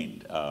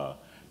quarantined,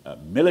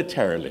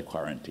 militarily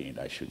quarantined,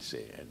 I should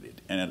say, and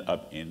it ended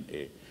up in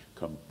a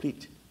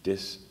complete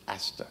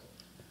disaster.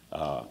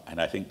 And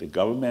I think the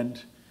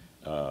government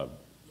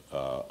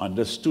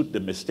understood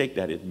the mistake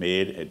that it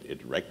made.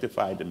 It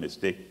rectified the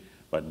mistake,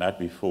 but not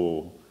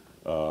before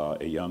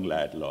a young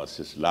lad lost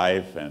his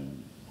life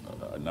and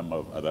a number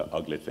of other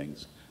ugly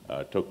things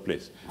took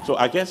place. So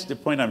I guess the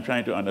point I'm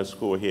trying to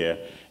underscore here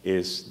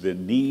is the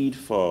need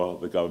for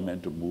the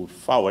government to move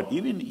forward,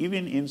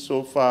 even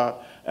insofar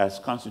as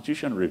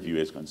constitutional review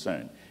is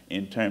concerned,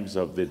 in terms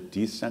of the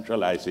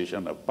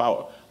decentralization of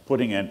power,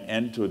 putting an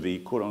end to the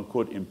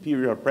quote-unquote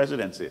imperial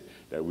presidency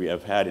that we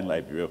have had in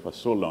Liberia for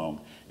so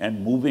long,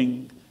 and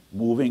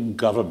moving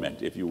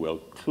government, if you will,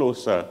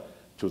 closer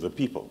to the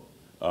people,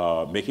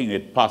 making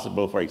it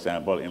possible, for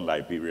example, in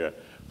Liberia,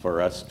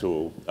 for us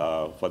to,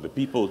 for the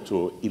people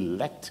to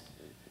elect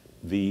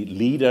the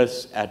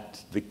leaders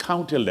at the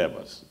county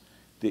levels,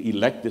 to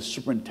elect the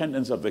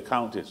superintendents of the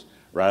counties,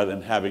 rather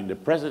than having the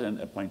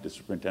president appoint the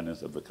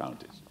superintendents of the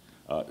counties.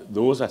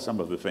 Those are some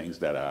of the things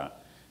that are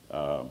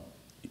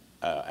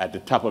at the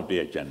top of the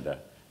agenda,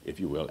 if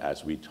you will,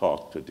 as we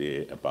talk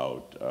today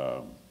about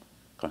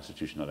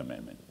constitutional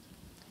amendment.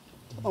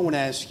 I want to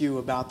ask you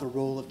about the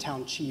role of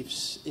town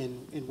chiefs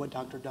in what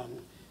Dr.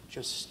 Dunn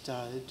just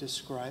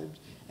described.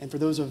 And for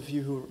those of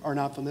you who are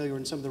not familiar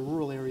in some of the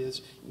rural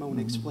areas, you might want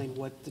to explain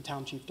what the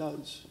town chief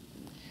does.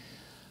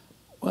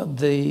 Well,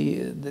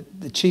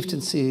 the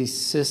chieftaincy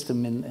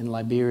system in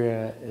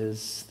Liberia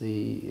is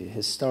the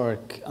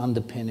historic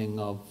underpinning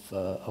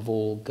of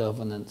all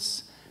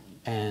governance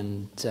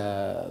and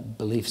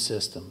belief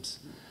systems.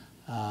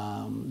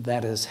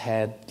 That has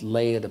had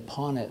layered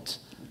upon it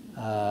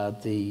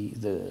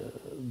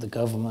the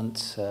government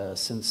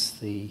since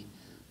the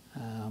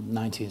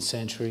 19th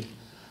century,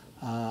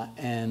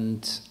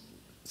 and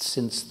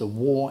since the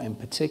war in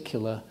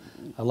particular,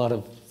 a lot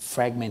of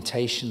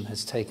fragmentation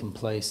has taken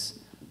place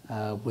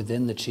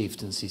within the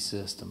chieftaincy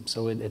system.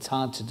 So it's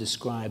hard to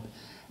describe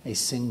a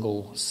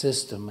single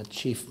system. A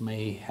chief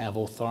may have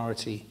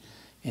authority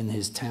in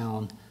his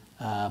town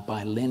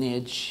by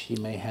lineage. He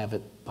may have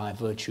it by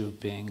virtue of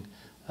being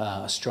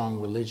a strong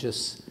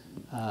religious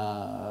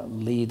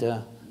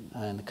leader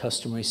in the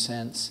customary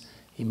sense.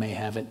 He may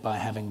have it by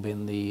having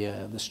been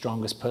the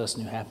strongest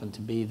person who happened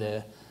to be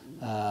there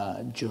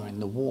during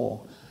the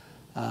war.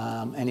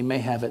 And he may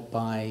have it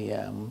by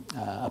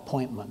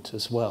appointment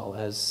as well,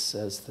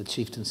 as the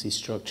chieftaincy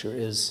structure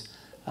is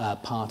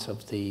part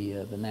of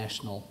the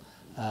national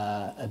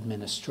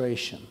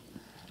administration.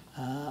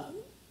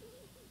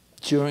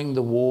 During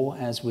the war,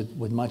 as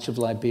with much of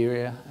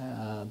Liberia,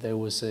 there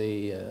was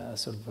a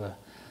sort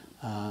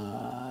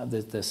of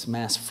this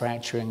mass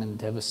fracturing and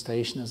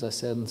devastation, as I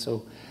said, and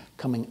so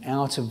coming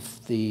out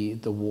of the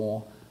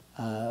war,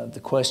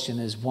 the question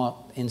is what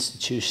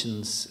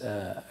institutions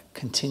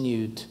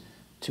continued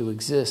to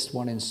exist,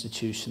 what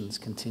institutions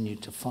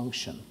continued to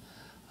function.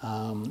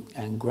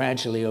 And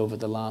gradually over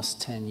the last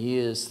 10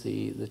 years,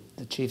 the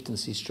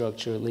chieftaincy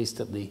structure, at least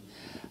at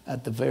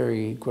the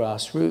very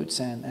grassroots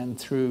and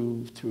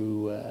through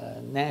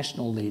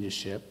national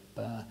leadership,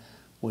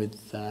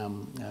 with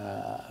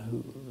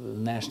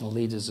national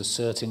leaders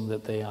asserting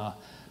that they are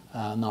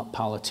not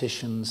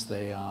politicians,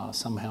 they are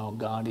somehow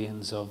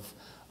guardians of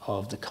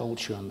the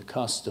culture and the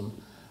custom,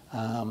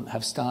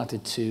 have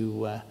started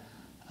to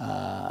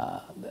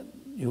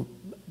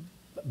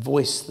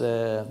voice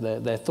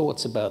their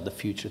thoughts about the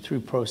future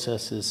through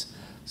processes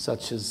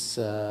such as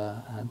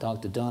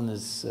Dr. Dunn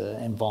is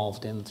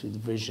involved in, through the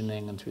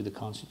visioning and through the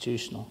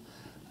constitutional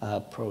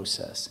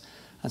process.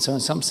 And so in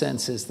some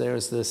senses there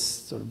is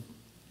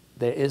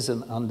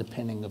an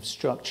underpinning of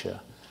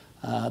structure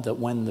that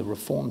when the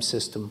reform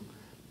system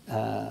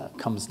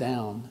comes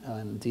down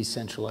and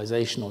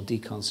decentralization or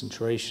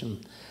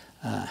deconcentration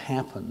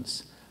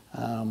happens,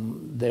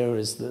 there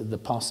is the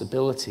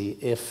possibility,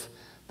 if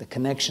the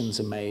connections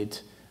are made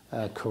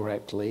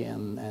correctly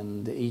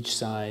and each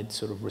side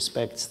sort of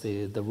respects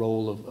the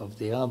role of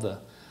the other,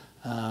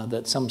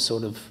 that some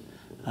sort of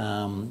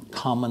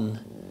common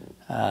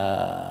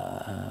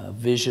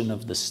vision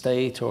of the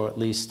state, or at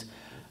least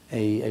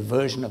a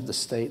version of the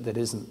state that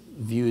isn't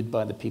viewed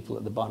by the people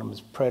at the bottom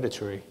as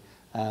predatory,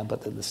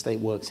 but that the state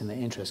works in their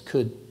interest,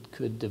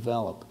 could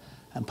develop.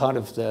 And part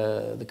of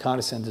the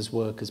Carter Center's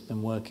work has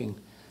been working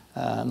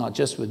not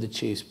just with the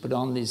chiefs, but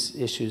on these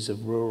issues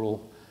of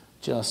rural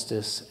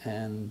justice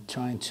and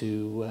trying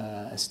to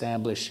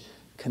establish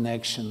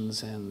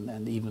connections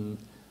and even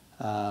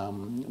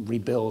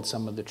rebuild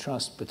some of the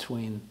trust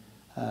between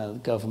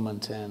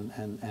government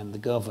and the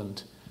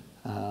governed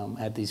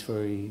at these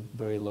very,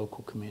 very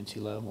local community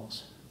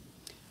levels.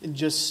 In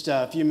just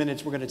a few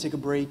minutes, we're going to take a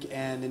break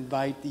and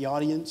invite the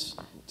audience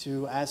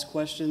to ask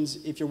questions.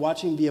 If you're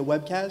watching via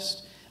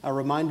webcast, a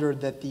reminder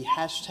that the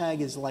hashtag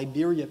is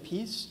Liberia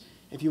Peace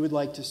if you would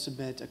like to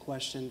submit a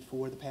question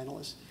for the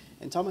panelists.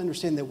 And Tom, I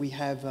understand that we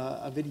have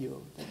a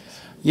video.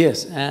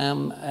 Yes,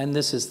 and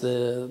this is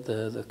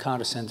the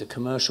Carter Center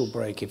commercial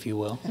break, if you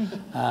will.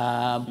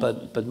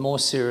 But more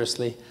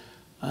seriously,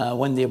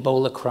 when the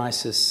Ebola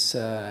crisis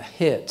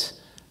hit,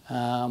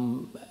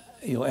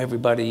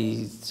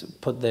 everybody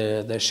put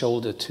their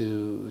shoulder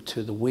to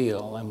the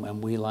wheel,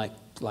 and we,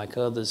 like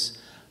others,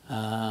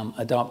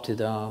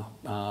 adopted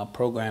our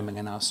programming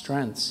and our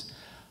strengths.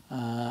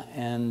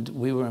 And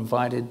we were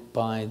invited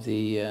by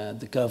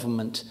the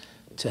government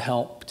to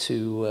help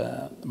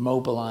to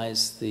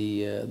mobilize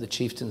the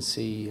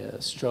chieftaincy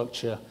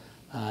structure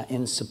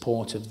in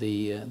support of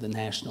the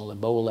national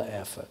Ebola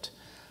effort.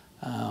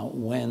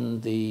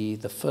 When the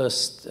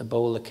first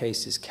Ebola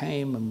cases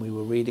came and we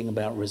were reading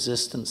about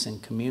resistance in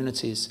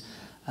communities,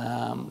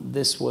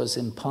 this was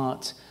in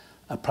part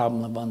a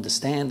problem of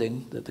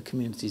understanding, that the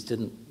communities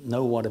didn't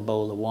know what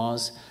Ebola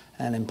was,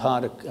 and in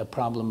part a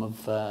problem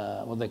of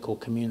what they call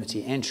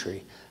community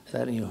entry,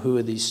 that who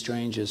are these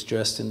strangers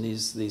dressed in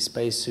these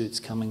spacesuits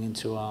coming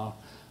into our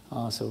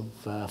sort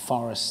of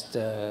forest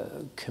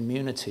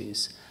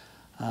communities.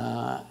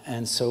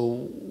 And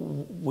so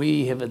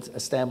we have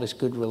established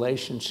good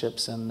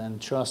relationships and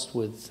trust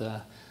with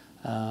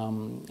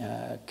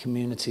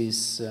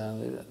communities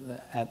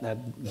at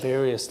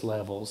various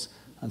levels,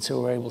 and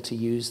so we're able to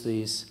use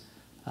these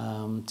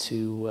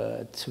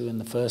to in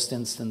the first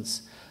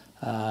instance,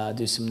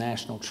 do some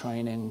national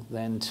training,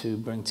 then to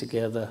bring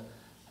together,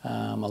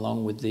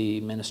 along with the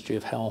Ministry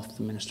of Health,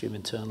 the Ministry of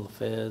Internal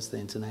Affairs, the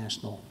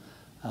international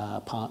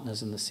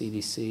partners in the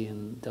CDC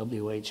and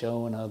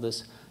WHO and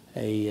others,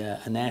 a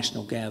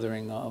national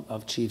gathering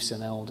of chiefs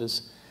and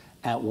elders,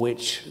 at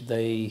which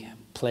they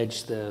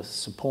pledged their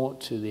support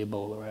to the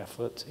Ebola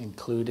effort,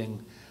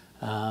 including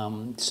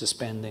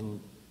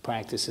suspending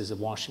practices of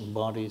washing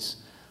bodies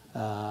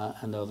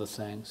and other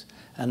things.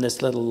 And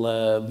this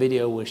little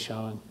video we're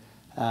showing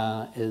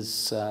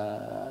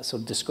sort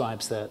of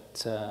describes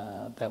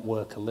that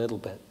work a little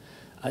bit.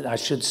 I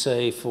should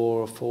say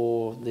for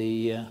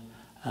the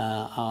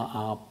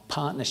our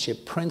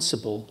partnership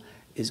principle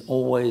is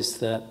always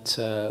that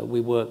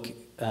we work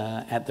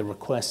at the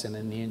request and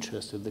in the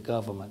interest of the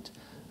government.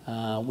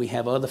 We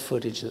have other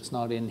footage that's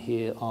not in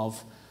here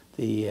of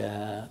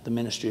the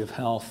Ministry of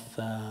Health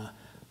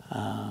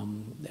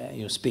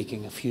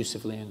speaking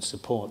effusively in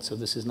support. So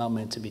this is not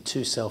meant to be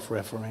too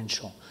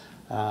self-referential.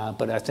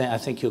 But I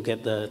think you'll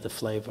get the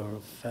flavor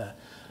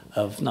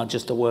of not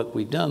just the work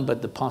we've done,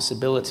 but the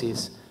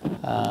possibilities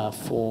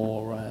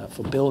for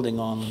building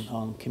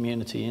on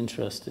community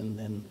interest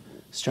in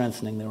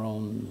strengthening their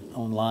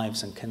own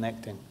lives and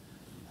connecting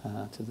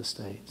to the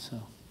state.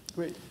 So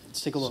great.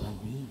 Let's take a look. So,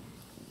 yeah.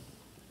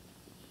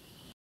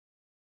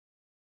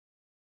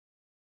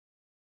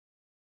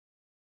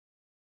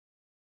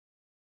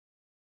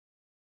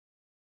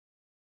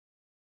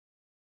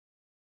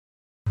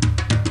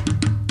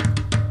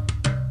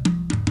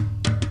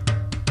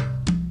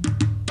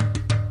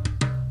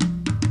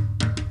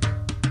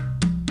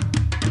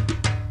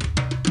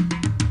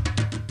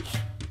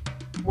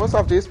 Most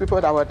of these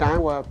people that were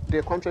dying were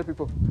the country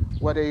people,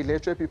 were the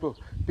illiterate people,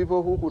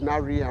 people who could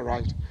not read and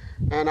write.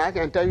 And I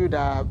can tell you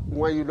that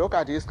when you look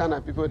at these kind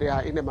of people, they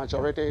are in the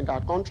majority in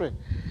that country.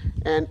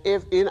 And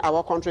if in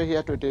our country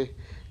here today,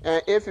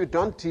 if you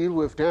don't deal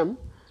with them,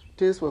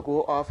 things will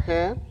go off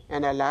here,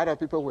 and a lot of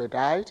people will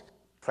die.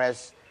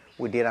 First,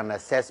 we did an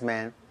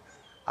assessment,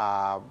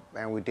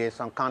 and we did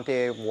some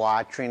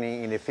county-wide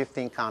training in the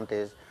 15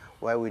 counties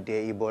where we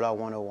did Ebola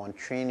 101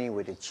 training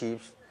with the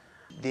chiefs.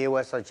 They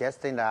were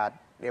suggesting that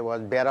it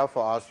was better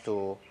for us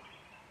to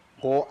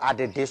go at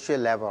the district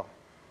level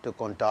to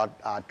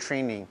conduct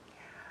training.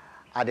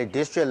 At the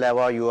district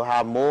level, you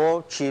have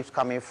more chiefs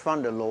coming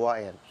from the lower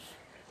end,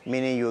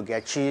 meaning you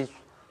get chiefs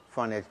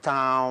from the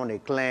town, the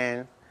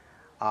clan,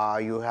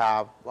 you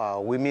have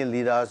women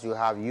leaders, you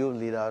have youth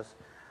leaders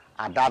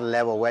at that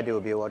level where they will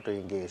be able to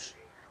engage.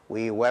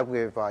 We work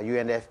with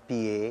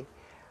UNFPA,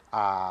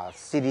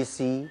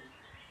 CDC,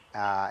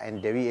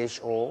 and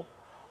WHO.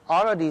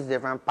 All of these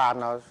different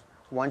partners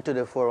went to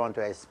the forum to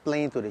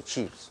explain to the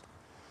chiefs.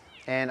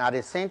 And at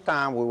the same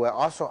time, we were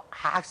also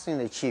asking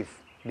the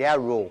chief their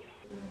role.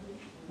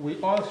 We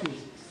also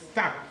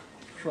start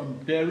from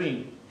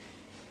burying.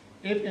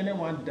 If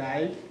anyone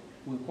died,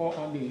 we call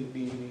on the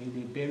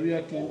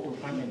barrier team to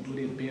come and do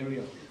the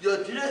burial. Your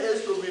duty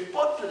is to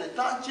report to the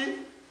town chief.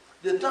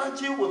 The town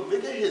chief will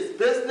make it his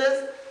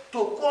business to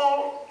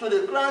call to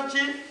the clan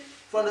chief.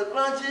 From the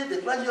clan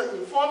chief will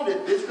inform the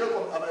district,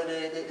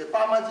 the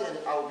paramount, and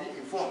I will be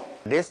informed.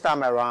 This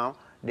time around,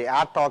 they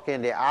are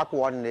talking, they are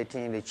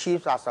coordinating, the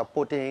chiefs are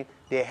supporting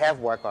the health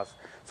workers.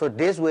 So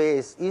this way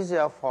it's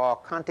easier for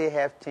county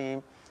health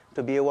team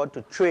to be able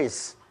to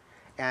trace.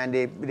 And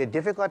the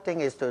difficult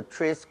thing is to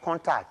trace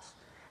contacts.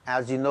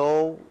 As you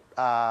know,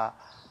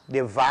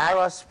 the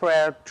virus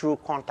spread through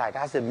contact.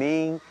 That's the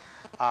main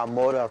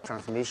mode of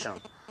transmission.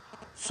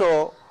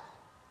 So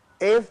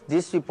if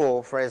these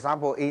people, for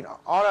example, in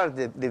all of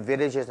the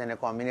villages in the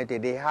community,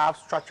 they have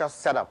structures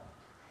set up.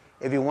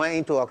 If you went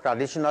into a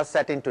traditional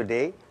setting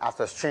today, as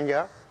a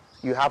stranger,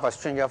 you have a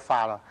stranger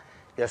father.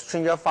 Your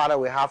stranger father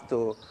will have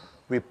to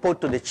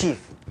report to the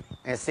chief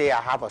and say, I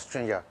have a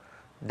stranger.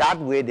 That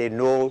way they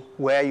know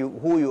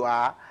who you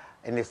are,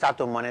 and they start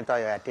to monitor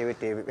your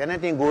activity. If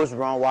anything goes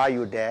wrong while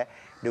you're there,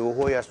 they will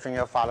hold your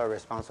stranger father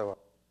responsible.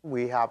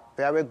 We have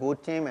very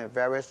good team and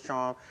very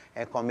strong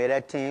and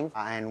committed teams,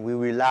 and we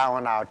rely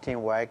on our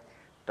teamwork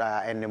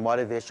and the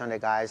motivation the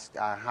guys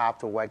have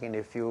to work in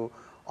the field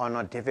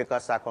under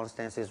difficult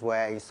circumstances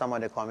where in some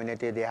of the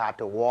community they have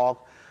to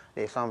walk,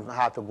 some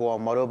have to go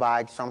on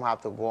motorbikes, some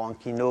have to go on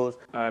canoes.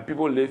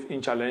 People live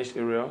in challenged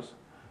areas,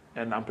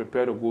 and I'm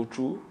prepared to go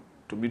through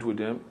to meet with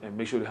them and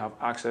make sure they have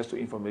access to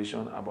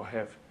information about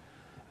health.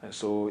 And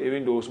so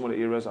even though some of the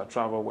areas I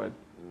travel were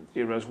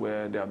areas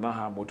where they have not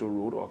had motor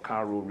road or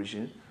car road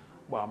region,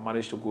 but I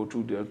managed to go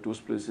through those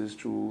places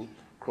through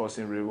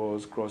crossing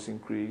rivers, crossing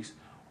creeks,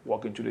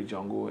 walking through the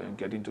jungle and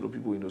getting to the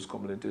people in those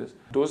communities.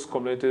 Those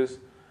communities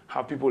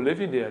have people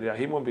living there, they are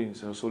human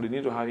beings, and so they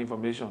need to have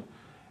information.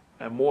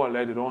 And more or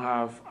less, they don't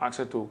have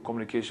access to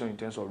communication in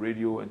terms of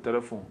radio and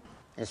telephone.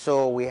 And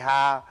so we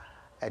have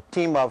a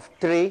team of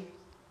 3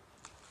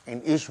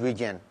 in each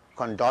region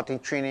conducting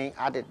training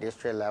at the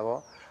district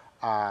level.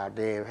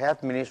 The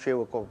health ministry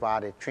will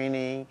provide the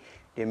training.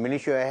 The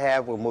Ministry of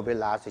Health will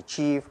mobilize the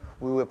chief.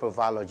 We will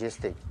provide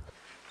logistics.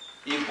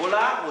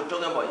 Ebola, we're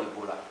talking about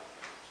Ebola.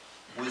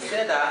 We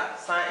say that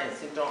sign and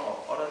symptom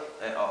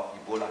of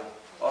Ebola.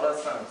 Other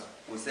signs,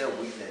 we say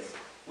weakness.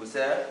 We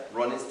say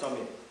running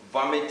stomach,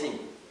 vomiting,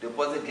 the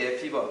person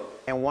get fever.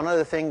 And one of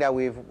the things that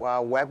we've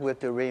worked with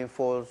to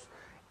reinforce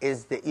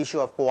is the issue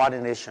of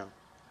coordination,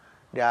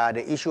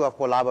 the issue of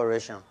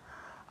collaboration.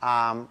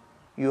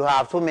 You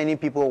have too many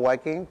people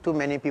working, too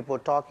many people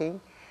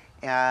talking.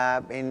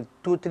 In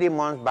 2-3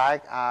 months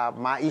back,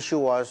 my issue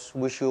was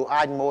we should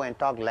add more and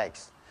talk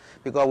less,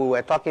 because we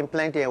were talking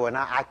plenty and we're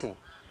not acting.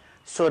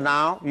 So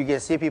now you can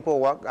see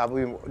people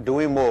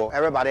doing more.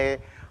 Everybody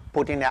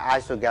putting their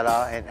eyes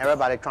together and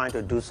everybody trying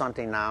to do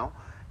something now.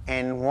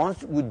 And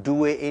once we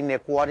do it in a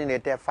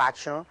coordinated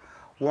fashion,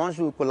 once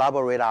we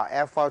collaborate our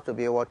efforts to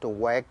be able to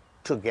work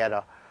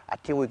together, I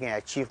think we can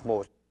achieve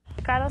more.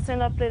 The Carter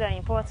Center played an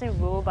important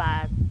role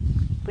by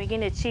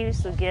bringing the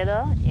chiefs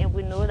together, and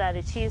we know that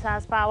the chiefs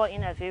has power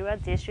in the various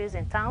districts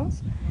and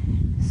towns.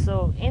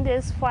 So in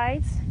this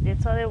fight, they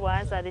told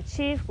us that the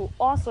chief would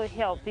also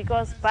help,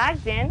 because back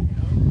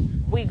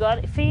then we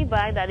got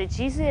feedback that the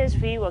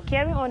GCHV were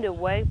carrying on the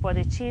work, but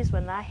the chiefs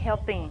were not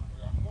helping,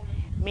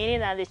 meaning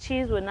that the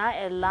chiefs would not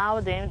allow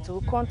them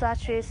to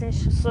contact tracing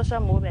social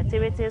move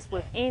activities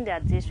within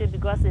their district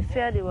because they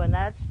felt they were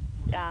not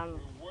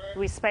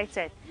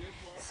respected.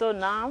 So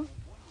now,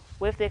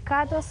 with the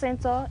Carter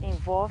Center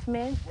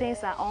involvement,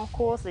 things are on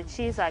course. The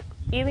chiefs are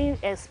even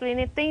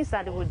explaining things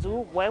that they would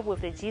do, work with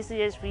the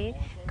GCHV,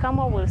 come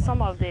up with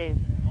some of the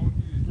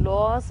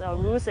laws,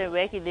 rules and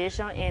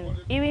regulations, and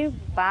even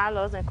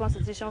bylaws and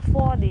constitution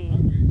for the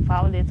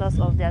violators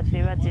of their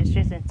various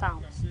districts and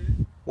towns.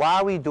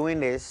 While we're doing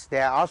this,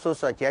 there are also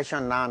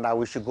suggestions now that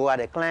we should go at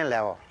a clan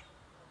level,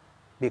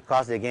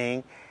 because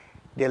again,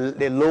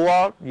 the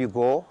lower you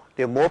go,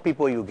 the more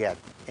people you get.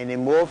 And the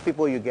more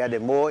people you get, the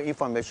more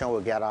information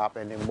will get up,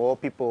 and the more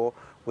people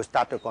will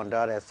start to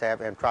conduct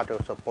themselves and try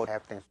to support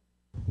everything.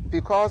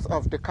 Because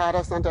of the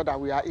Carter Center that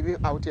we are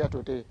even out here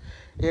today,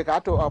 it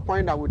got to a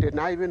point that we did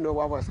not even know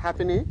what was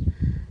happening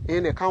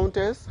in the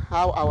counties,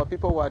 how our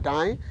people were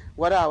dying,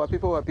 whether our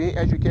people were being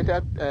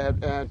educated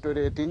to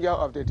the danger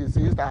of the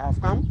disease that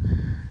have come.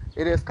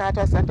 It is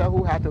Carter Center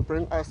who had to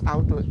bring us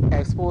out to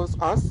expose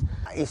us.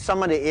 In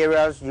some of the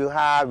areas, you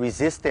have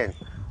resistance.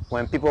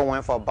 When people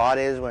went for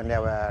bodies, when they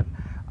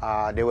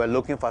were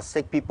looking for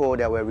sick people,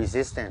 they were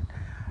resistant.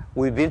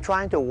 We've been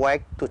trying to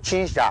work to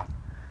change that,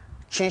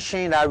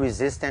 changing that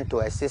resistance to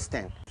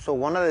assistance. So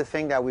one of the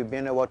things that we've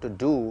been able to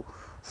do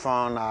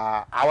from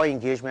our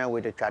engagement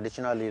with the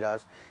traditional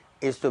leaders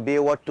is to be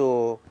able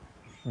to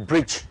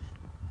bridge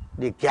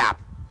the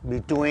gap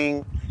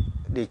between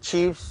the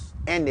chiefs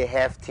and the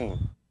health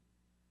team.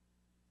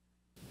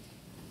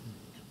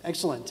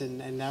 Excellent,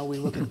 and now we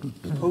look at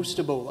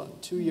post-Ebola,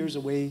 2 years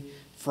away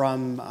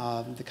from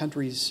the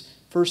country's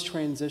first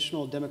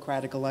transitional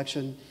democratic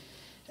election.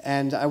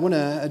 And I want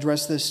to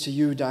address this to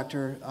you,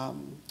 Dr.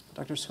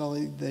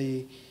 Scully.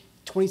 The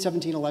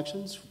 2017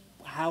 elections,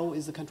 how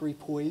is the country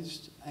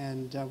poised?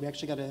 And we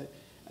actually got a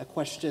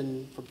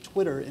question from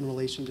Twitter in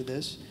relation to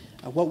this.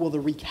 What will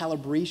the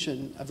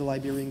recalibration of the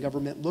Liberian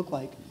government look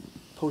like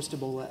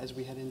post-Ebola as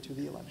we head into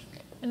the election?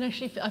 And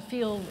actually, I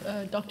feel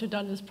Dr.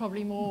 Dunn is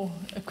probably more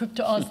equipped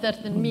to answer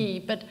that than me.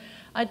 But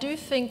I do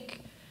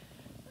think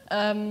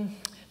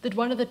that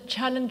one of the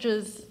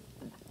challenges,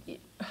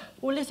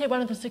 or let's say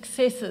one of the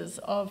successes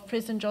of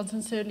President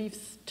Johnson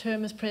Sirleaf's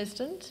term as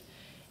president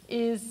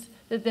is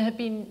that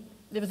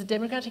there was a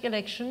democratic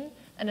election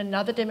and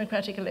another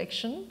democratic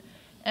election,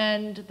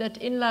 and that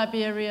in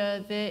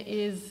Liberia there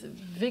is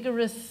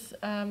vigorous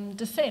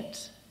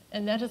dissent,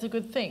 and that is a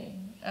good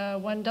thing.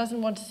 One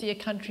doesn't want to see a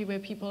country where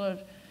people are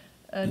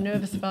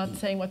nervous about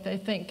saying what they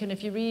think, and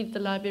if you read the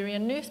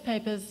Liberian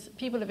newspapers,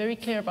 people are very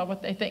clear about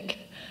what they think.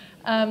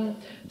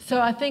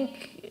 So I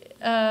think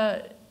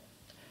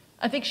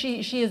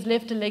she has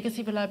left a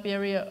legacy for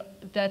Liberia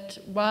that,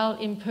 while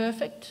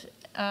imperfect,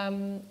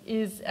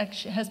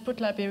 has put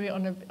Liberia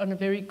on a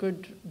very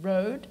good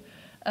road.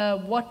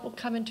 What will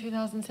come in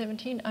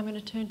 2017? I'm going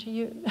to turn to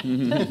you.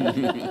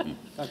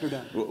 Dr.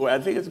 Dunn. Well, I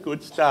think it's a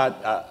good start.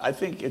 I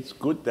think it's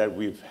good that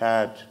we've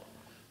had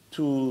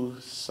 2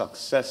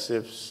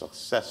 successful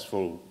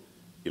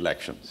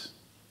elections.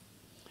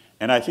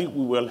 And I think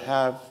we will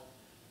have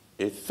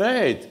a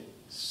 3rd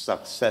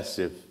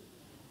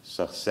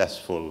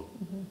successful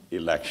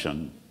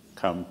election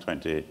come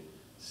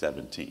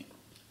 2017.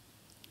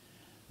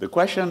 The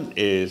question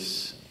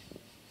is,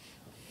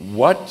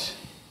 what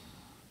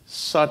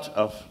sort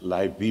of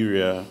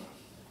Liberia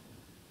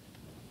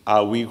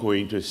are we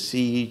going to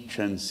see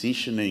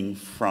transitioning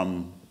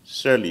from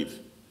Sirleaf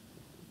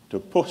to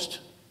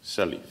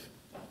post-Sirleaf?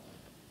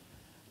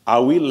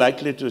 Are we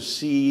likely to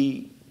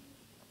see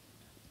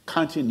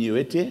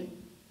continuity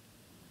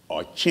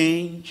or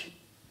change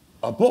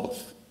or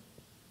both?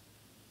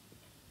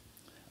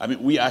 I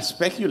mean, we are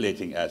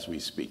speculating as we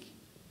speak.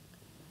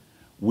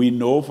 We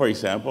know, for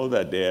example,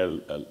 that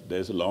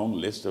there's a long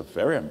list of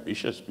very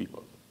ambitious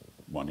people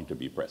wanting to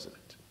be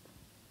president.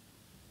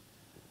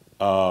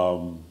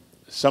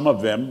 Some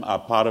of them are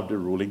part of the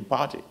ruling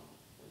party.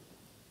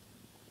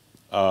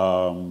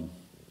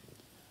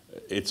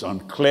 It's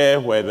unclear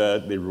whether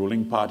the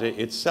ruling party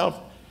itself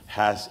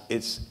has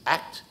its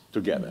act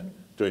together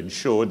to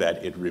ensure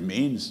that it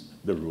remains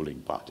the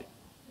ruling party.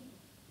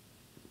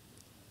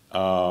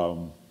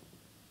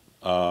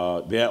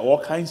 There are all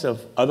kinds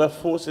of other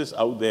forces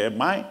out there.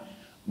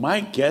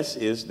 My guess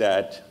is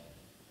that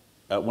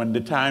when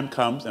the time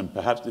comes, and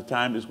perhaps the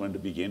time is going to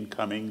begin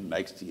coming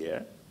next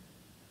year,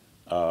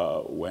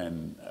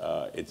 when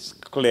it's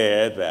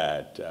clear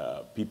that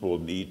people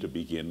need to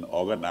begin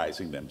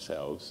organizing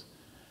themselves.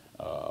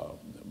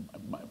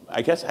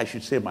 I guess I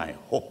should say my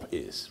hope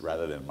is,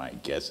 rather than my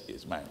guess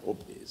is, my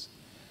hope is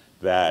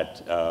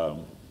that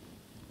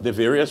the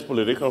various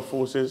political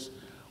forces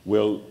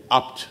will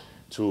opt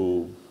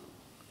to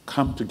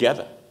come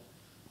together.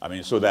 I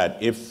mean, so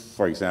that if,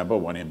 for example,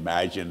 one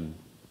imagined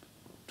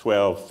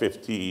 12,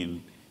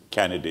 15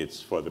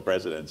 candidates for the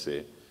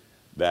presidency,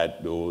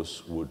 that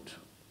those would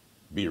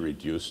be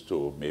reduced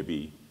to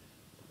maybe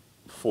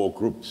 4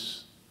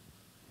 groups,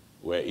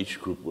 where each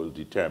group will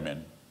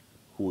determine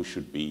who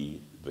should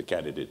be the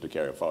candidate to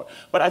carry forward.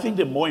 But I think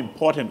the more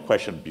important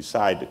question,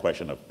 beside the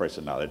question of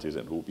personalities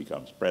and who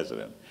becomes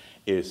president,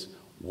 is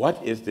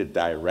what is the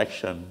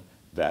direction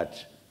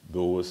that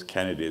those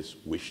candidates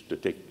wish to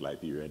take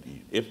Liberia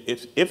in?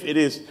 If it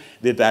is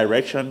the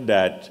direction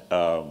that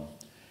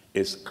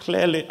is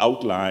clearly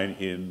outlined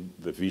in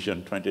the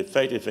Vision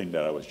 2030 thing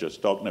that I was just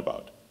talking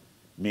about,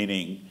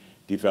 meaning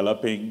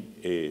developing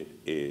a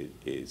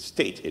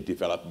state, a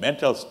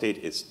developmental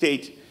state, a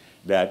state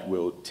that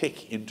will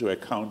take into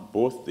account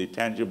both the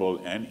tangible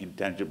and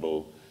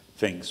intangible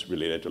things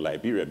related to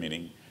Liberia,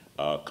 meaning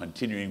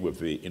continuing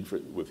with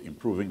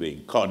improving the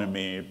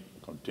economy,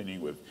 continuing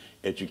with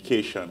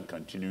education,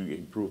 continuing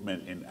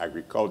improvement in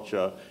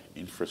agriculture,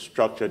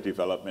 infrastructure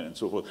development, and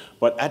so forth.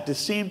 But at the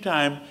same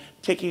time,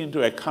 taking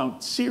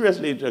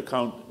seriously into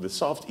account the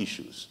soft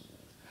issues.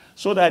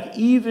 So that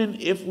even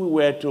if we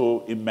were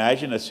to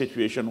imagine a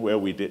situation where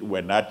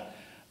we're not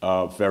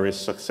very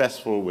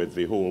successful with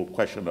the whole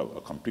question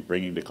of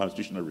bringing the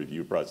constitutional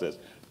review process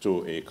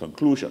to a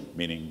conclusion,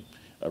 meaning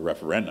a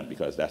referendum,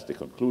 because that's the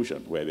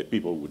conclusion, where the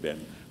people would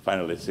then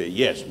finally say,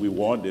 yes, we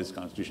want this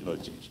constitutional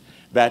change.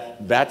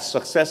 That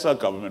successor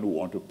government will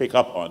want to pick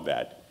up on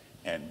that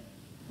and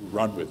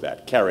run with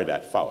that, carry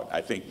that forward.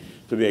 I think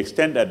to the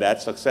extent that that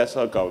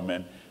successor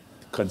government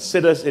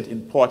considers it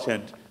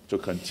important to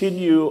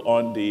continue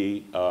on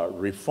the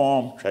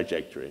reform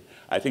trajectory,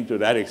 I think to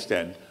that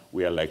extent,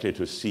 we are likely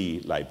to see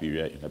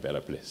Liberia in a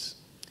better place.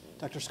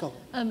 Dr. Scully.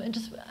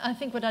 I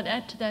think what I'd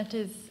add to that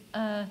is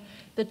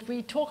that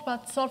we talk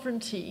about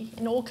sovereignty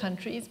in all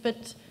countries,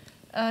 but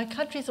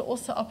countries are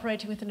also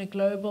operating within a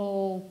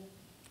global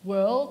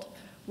world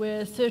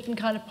where certain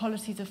kind of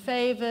policies are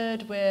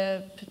favored,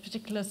 where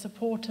particular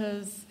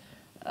supporters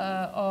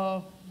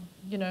are,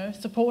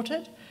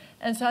 supported.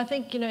 And so I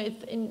think,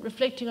 in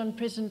reflecting on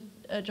President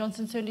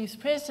Johnson Sirleaf's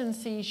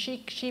presidency,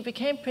 she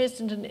became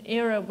president in an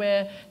era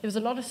where there was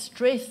a lot of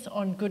stress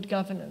on good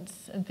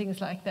governance and things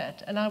like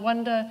that. And I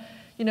wonder,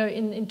 you know,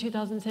 in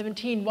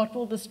 2017, what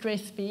will the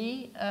stress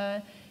be?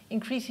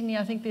 Increasingly,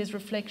 I think there's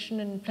reflection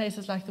in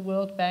places like the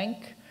World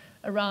Bank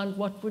around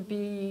what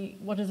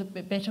is a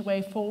better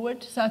way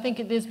forward. So I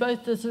think there's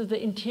both the sort of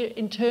the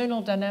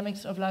internal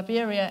dynamics of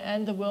Liberia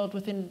and the world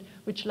within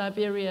which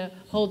Liberia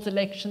holds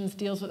elections,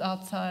 deals with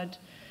outside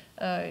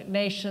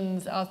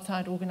nations,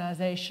 outside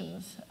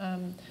organizations.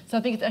 So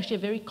I think it's actually a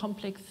very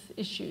complex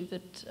issue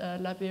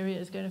that Liberia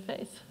is going to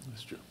face.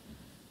 That's true.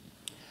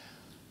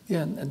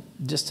 Yeah, and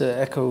just to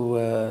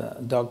echo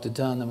Dr.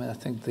 Dunn, I mean, I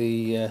think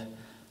the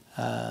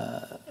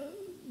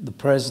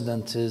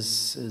president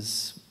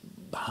is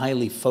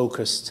highly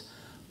focused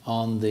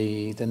on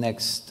the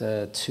next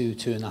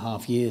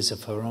 2.5 years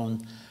of her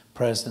own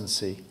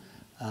presidency,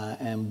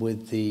 and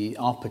with the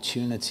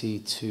opportunity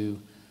to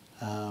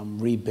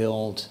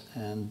rebuild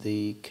and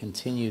the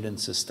continued and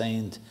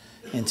sustained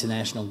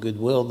international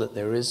goodwill that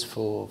there is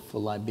for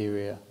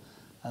Liberia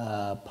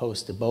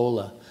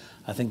post-Ebola.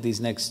 I think these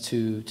next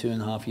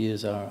 2.5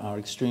 years are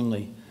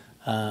extremely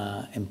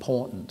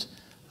important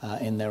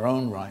in their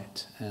own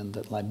right, and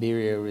that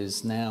Liberia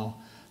is now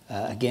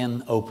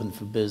again open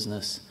for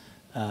business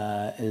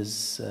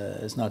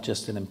is not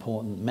just an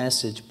important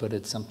message, but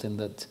it's something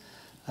that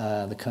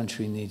the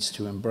country needs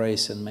to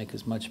embrace and make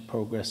as much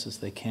progress as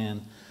they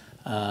can,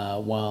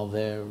 while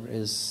there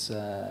is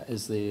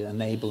the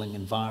enabling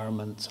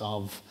environment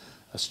of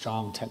a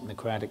strong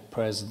technocratic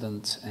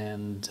president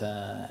and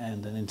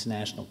an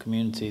international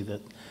community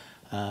that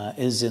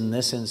is in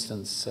this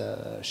instance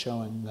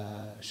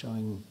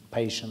showing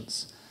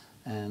patience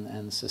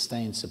and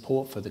sustained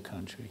support for the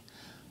country.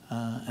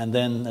 And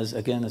then, as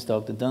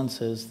Dr. Dunn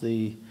says,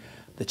 the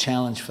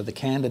challenge for the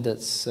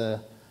candidates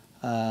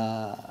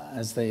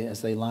as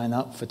they line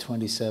up for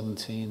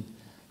 2017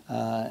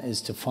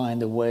 is to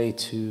find a way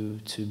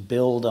to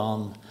build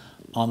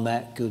on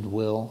that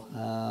goodwill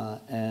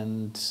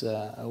and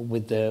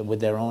with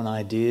their own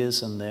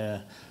ideas and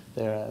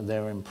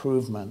their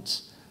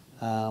improvements,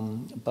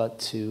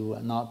 but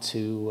not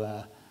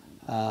to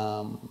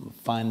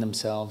find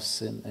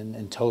themselves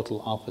in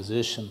total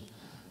opposition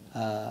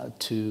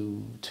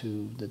to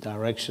the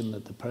direction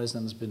that the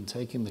president's been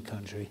taking the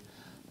country.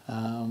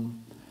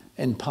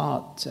 In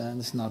part, and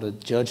it's not a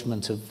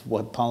judgment of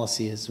what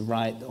policy is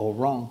right or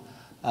wrong,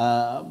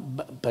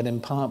 but in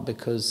part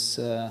because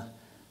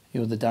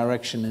the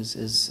direction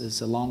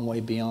is a long way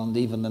beyond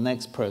even the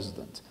next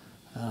president,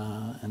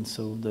 and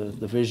so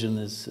the vision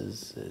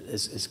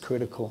is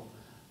critical.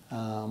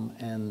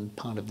 And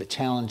part of the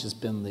challenge has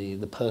been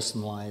the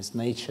personalized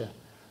nature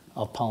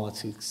of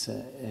politics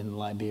in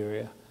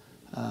Liberia.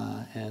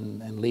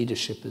 And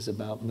leadership is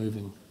about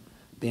moving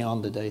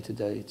beyond the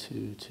day-to-day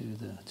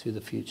to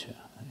the future.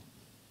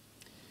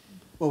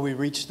 Well, we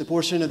reached the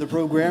portion of the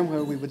program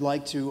where we would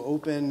like to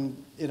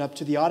open it up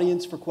to the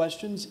audience for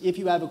questions. If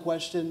you have a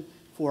question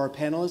for our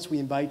panelists, we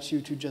invite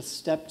you to just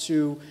step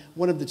to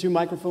one of the two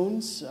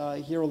microphones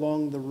here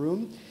along the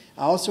room.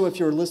 Also, if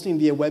you're listening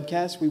via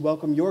webcast, we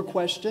welcome your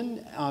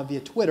question via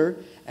Twitter,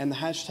 and the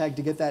hashtag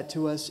to get that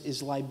to us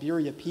is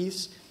Liberia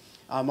Peace.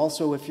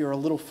 Also, if you're a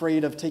little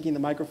afraid of taking the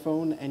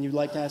microphone and you'd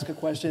like to ask a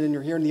question and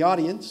you're here in the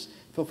audience,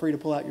 feel free to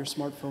pull out your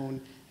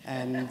smartphone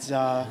and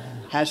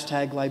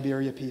hashtag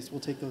Liberia Peace.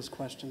 We'll take those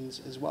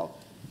questions as well.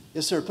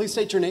 Yes, sir. Please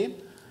state your name.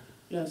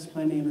 Yes,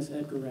 my name is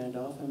Edgar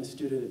Randolph. I'm a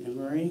student at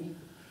Emory.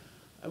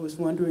 I was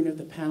wondering if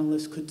the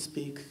panelists could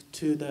speak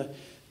to the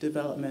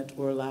development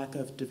or lack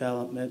of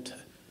development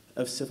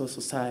of civil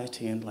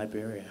society in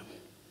Liberia.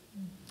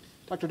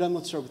 Dr. Dunn,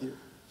 let's start with you.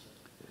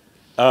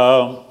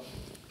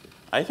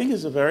 I think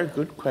it's a very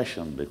good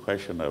question, the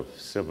question of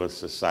civil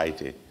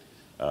society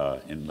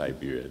in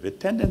Liberia. The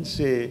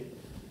tendency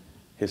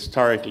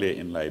historically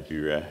in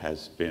Liberia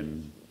has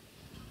been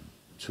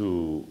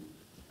to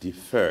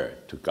defer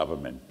to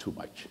government too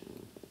much.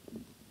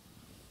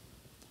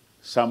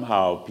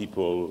 Somehow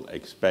people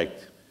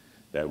expect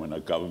that when a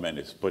government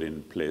is put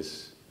in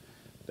place,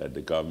 that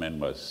the government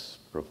must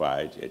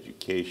provide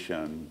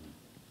education,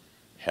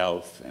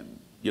 health, and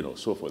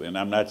so forth. And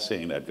I'm not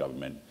saying that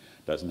government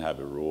doesn't have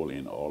a role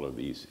in all of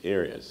these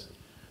areas,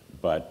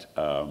 but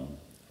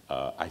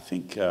I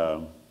think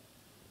the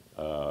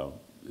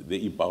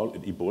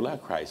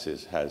Ebola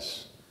crisis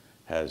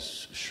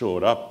has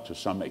showed up to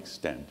some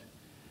extent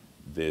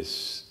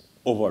this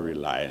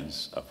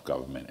over-reliance of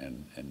government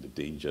and the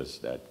dangers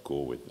that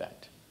go with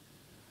that.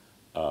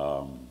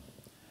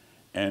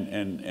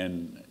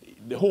 And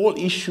the whole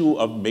issue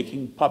of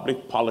making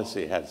public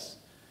policy has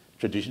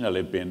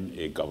traditionally been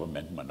a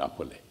government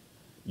monopoly.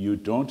 You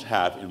don't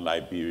have in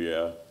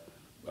Liberia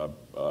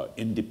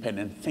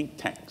independent think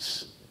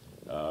tanks,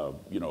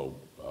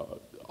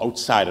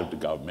 outside of the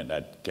government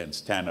that can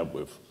stand up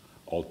with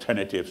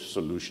alternative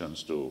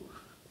solutions to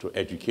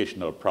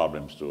educational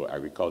problems, to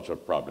agricultural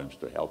problems,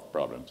 to health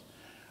problems.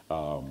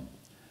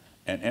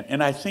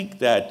 And I think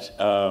that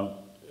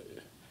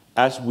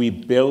as we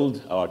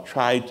build or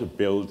try to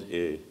build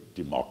a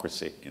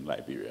democracy in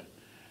Liberia,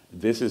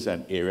 this is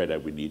an area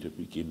that we need to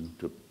begin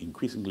to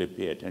increasingly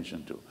pay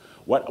attention to.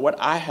 What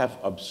I have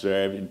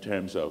observed in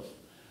terms of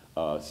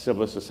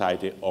civil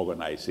society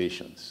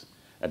organizations,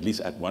 at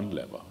least at one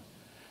level,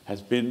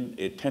 has been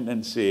a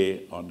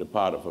tendency on the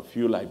part of a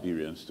few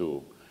Liberians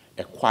to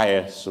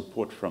acquire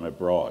support from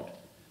abroad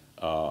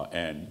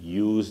and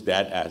use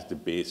that as the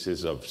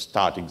basis of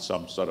starting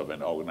some sort of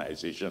an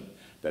organization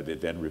that they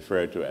then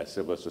refer to as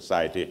civil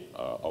society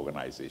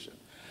organization.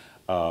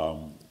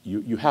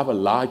 You have a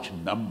large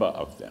number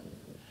of them,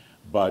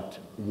 but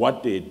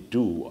what they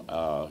do,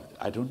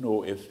 I don't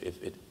know if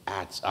it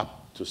adds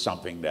up to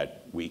something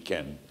that we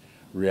can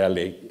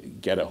really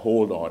get a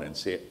hold on and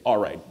say, all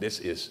right, this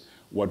is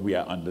what we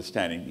are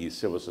understanding these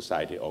civil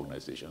society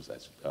organizations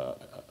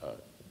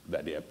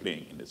that they are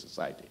playing in the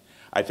society.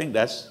 I think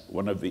that's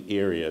one of the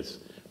areas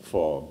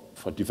for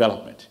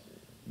development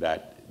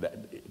that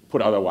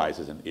put otherwise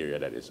is an area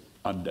that is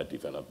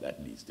underdeveloped,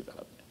 that needs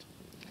development.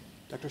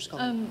 Dr.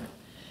 Scully.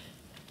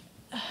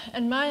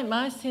 And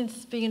my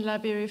sense, being in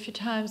Liberia a few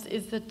times,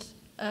 is that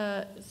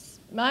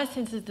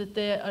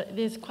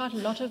there's quite a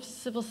lot of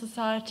civil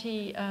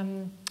society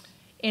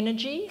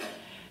energy,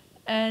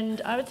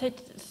 and I would say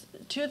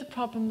two of the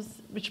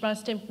problems which might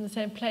stem from the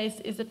same place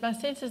is that my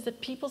sense is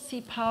that people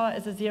see power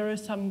as a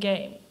zero-sum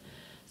game.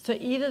 So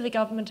either the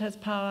government has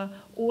power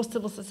or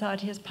civil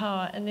society has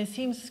power, and there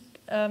seems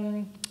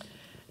a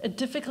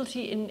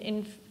difficulty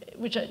in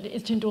which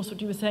is to endorse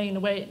what you were saying in a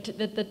way,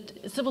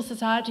 that civil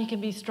society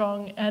can be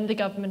strong and the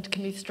government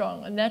can be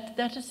strong, and that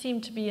has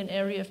seemed to be an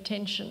area of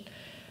tension.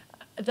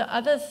 The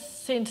other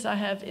sense I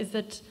have is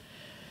that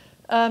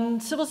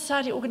civil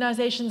society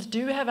organizations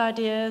do have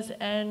ideas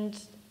and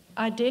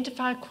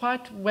identify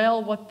quite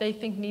well what they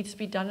think needs to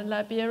be done in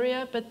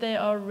Liberia, but they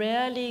are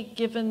rarely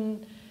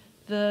given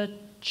the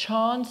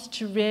chance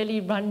to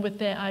really run with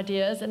their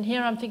ideas. And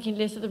here I'm thinking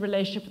less of the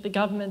relationship with the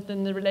government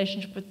than the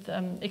relationship with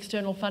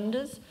external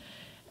funders.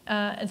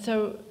 And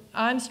so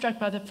I'm struck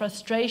by the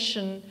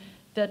frustration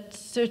that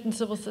certain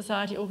civil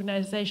society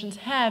organizations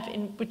have,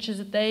 which is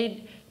that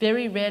they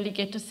very rarely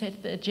get to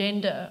set the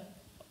agenda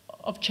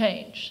of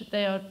change.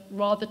 They are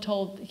rather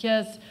told,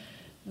 here's,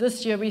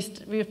 this year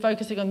we're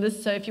focusing on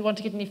this, so if you want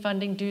to get any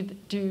funding,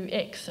 do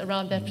X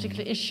around that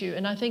particular issue.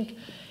 And I think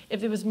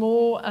if there was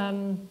more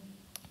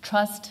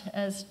trust,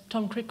 as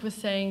Tom Crick was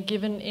saying,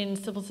 given in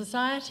civil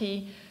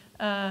society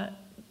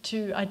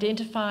to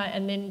identify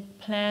and then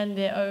plan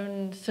their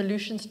own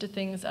solutions to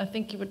things, I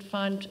think you would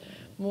find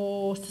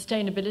more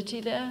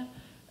sustainability there.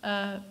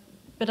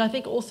 But I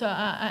think also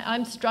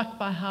I'm struck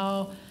by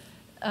how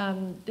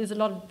there's a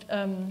lot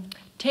of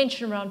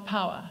tension around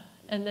power,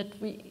 and that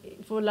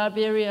for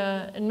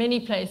Liberia, in many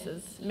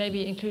places,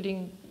 maybe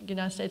including the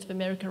United States of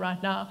America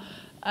right now,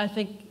 I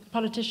think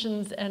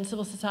politicians and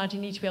civil society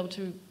need to be able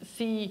to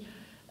see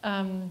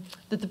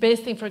that the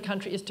best thing for a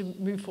country is to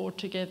move forward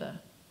together.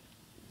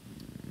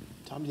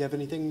 Tom, do you have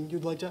anything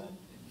you'd like to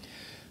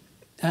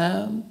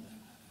add?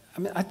 I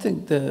mean, I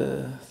think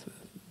the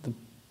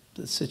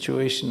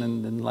situation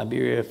in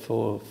Liberia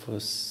for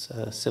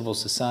civil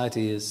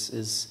society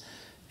is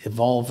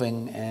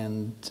evolving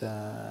and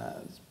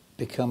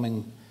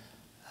becoming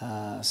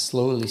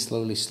slowly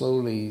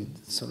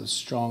sort of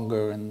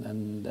stronger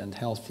and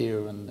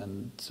healthier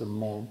and sort of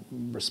more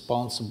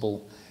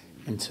responsible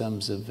in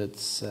terms of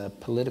its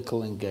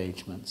political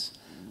engagements.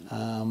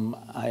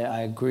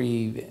 I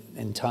agree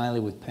entirely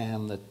with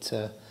Pam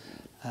that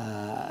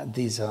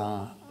these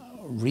are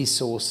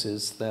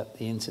resources that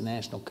the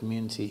international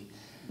community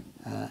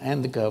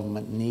and the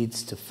government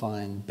needs to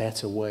find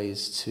better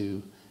ways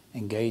to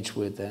engage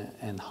with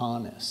and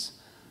harness.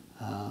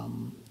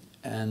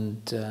 In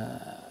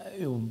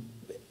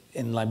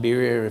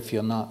Liberia, if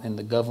you're not in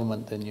the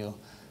government, then you're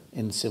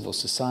in civil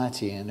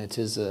society, and it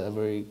is a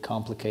very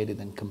complicated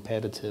and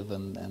competitive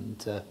and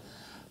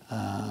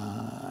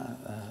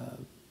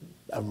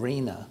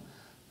arena.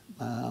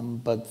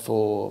 But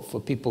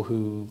for people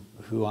who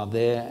are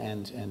there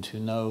and who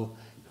know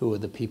who are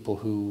the people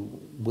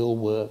who will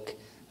work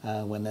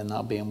when they're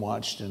not being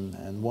watched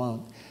and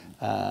won't,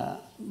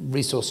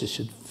 resources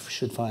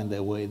should find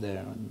their way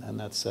there, and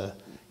that's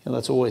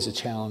that's always a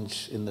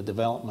challenge in the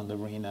development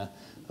arena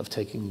of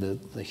taking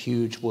the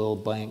huge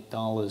World Bank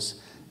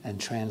dollars and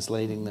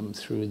translating them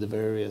through the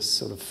various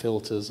sort of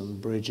filters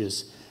and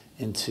bridges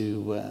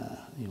into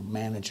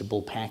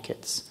manageable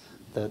packets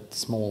that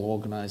small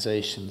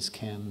organizations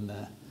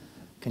can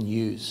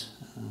use.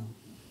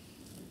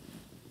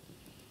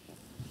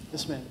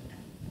 Yes, ma'am.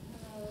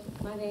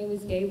 My name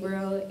is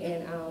Gabriel,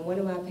 and one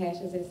of my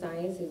passions in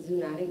science is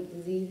zoonotic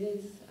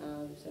diseases,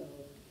 so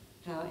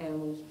how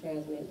animals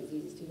transmit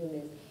diseases to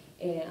humans.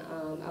 And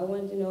I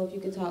wanted to know if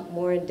you could talk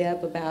more in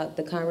depth about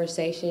the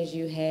conversations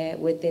you had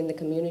within the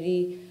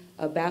community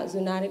about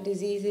zoonotic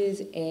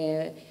diseases,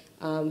 and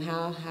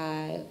how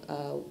high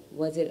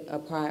was it a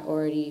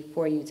priority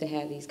for you to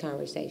have these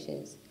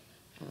conversations?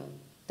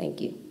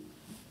 Thank you.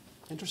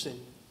 Interesting.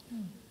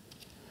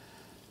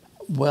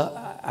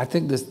 Well, I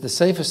think the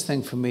safest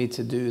thing for me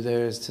to do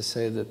there is to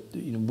say that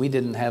we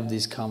didn't have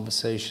these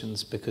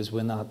conversations because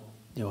we're not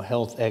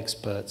health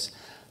experts.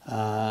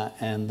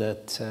 and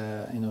that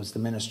you know, as the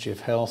Ministry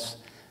of Health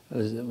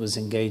was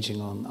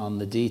engaging on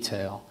the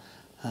detail.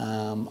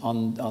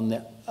 On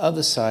the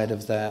other side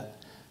of that,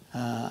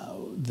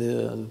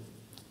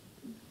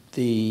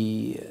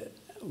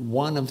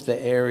 one of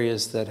the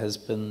areas that has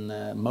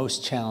been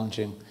most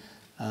challenging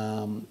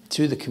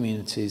to the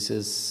communities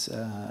is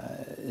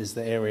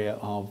the area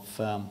of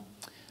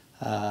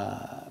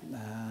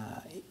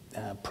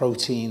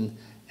protein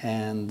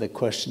and the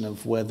question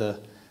of whether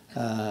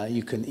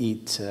you can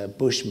eat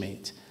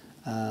bushmeat.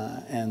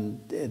 And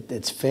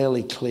it's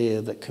fairly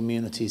clear that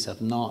communities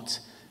have not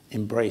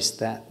embraced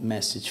that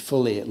message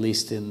fully, at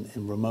least in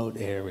remote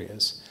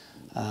areas.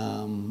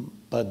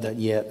 But that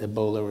yet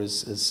Ebola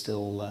is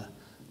still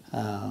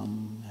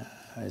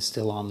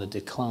on the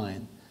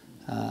decline.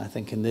 I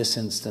think in this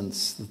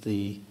instance,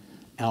 the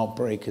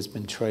outbreak has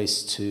been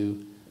traced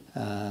to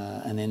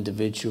an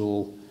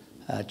individual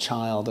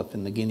child up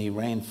in the Guinea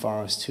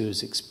rainforest who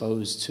is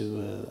exposed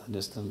to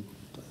just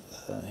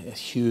a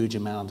huge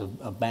amount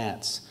of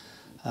bats,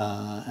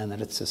 and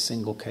that it's a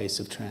single case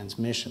of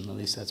transmission. At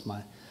least that's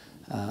my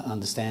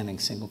understanding,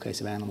 single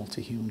case of animal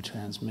to human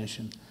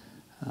transmission.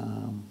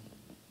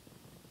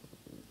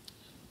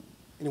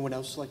 Anyone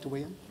else like to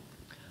weigh in?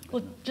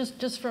 Well,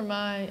 just from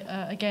my,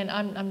 again,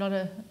 I'm not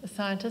a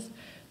scientist,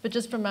 but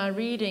just from my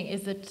reading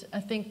is that I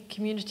think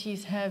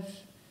communities have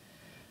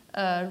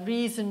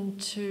reason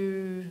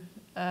to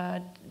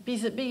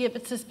be a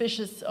bit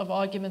suspicious of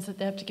arguments that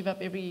they have to give up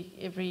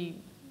the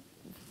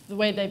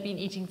way they've been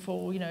eating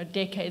for, you know,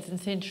 decades and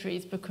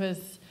centuries,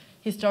 because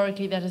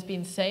historically that has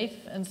been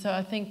safe. And so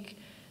I think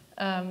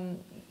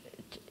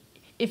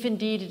if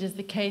indeed it is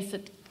the case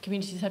that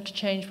communities have to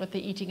change what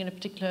they're eating in a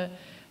particular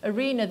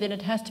arena, then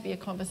it has to be a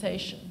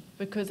conversation,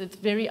 because it's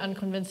very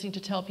unconvincing to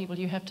tell people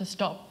you have to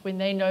stop when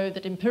they know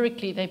that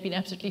empirically they've been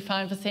absolutely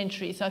fine for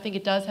centuries. So I think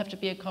it does have to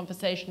be a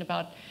conversation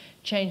about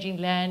changing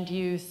land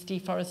use,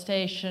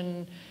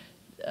 deforestation,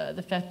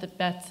 the fact that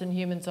bats and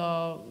humans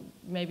are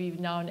maybe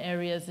now in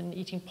areas and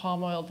eating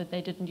palm oil that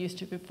they didn't used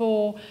to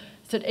before.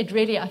 So it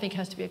really, I think,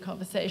 has to be a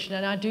conversation.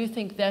 And I do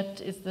think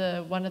that is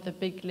one of the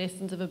big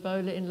lessons of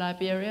Ebola in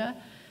Liberia,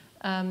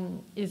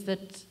 is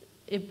that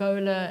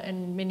Ebola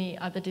and many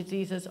other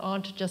diseases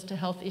aren't just a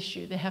health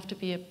issue. They have to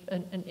be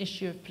an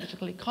issue of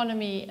political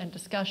economy and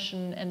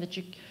discussion, and that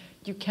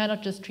you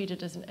cannot just treat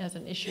it as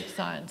an issue of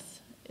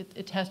science.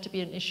 It has to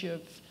be an issue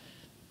of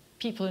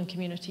people and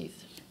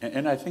communities.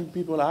 And I think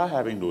people are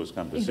having those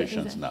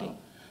conversations exactly.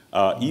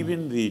 now.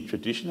 Even the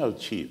traditional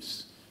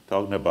chiefs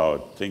talking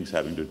about things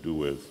having to do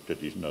with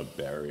traditional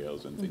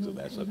burials and things of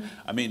that sort.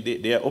 I mean,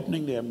 they are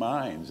opening their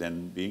minds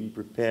and being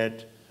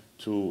prepared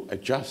to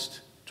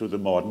adjust to the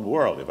modern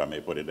world, if I may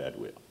put it that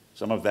way.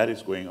 Some of that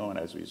is going on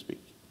as we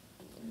speak.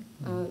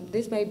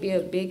 This may be a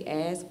big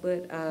ask,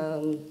 but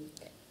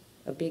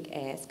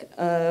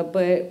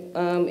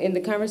in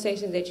the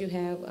conversations that you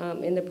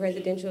have in the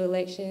presidential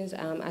elections,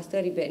 I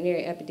studied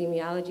veterinary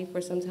epidemiology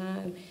for some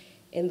time,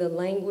 and the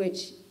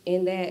language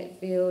in that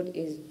field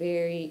is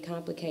very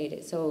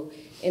complicated. So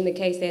in the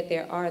case that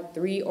there are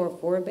 3 or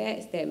 4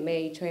 bats that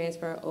may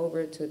transfer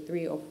over to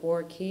 3 or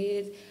 4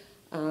 kids,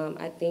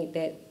 I think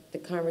that the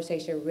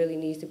conversation really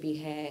needs to be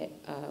had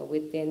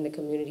within the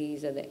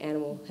communities of the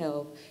animal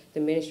health, the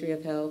Ministry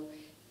of Health,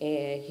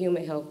 and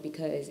human health,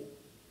 because,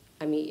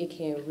 I mean, it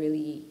can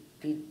really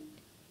be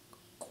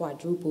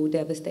quadruple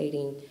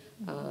devastating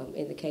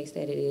in the case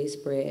that it is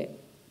spread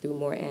through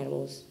more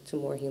animals to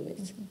more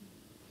humans.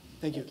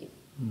 Thank you.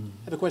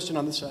 I have a question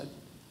on this side.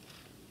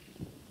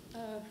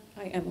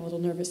 I am a little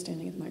nervous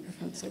standing at the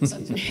microphone, so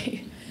excuse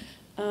me.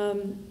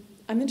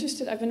 I'm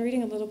interested, I've been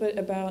reading a little bit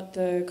about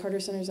the Carter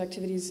Center's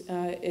activities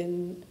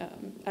in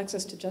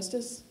access to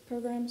justice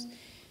programs,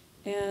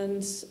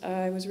 and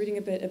I was reading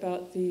a bit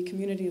about the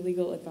community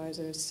legal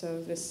advisors,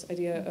 so this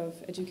idea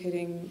of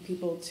educating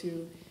people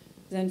to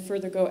then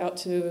further go out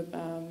to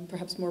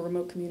perhaps more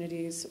remote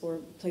communities or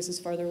places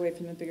farther away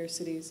from the bigger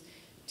cities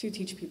to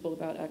teach people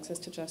about access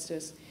to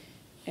justice.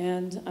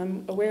 And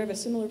I'm aware of a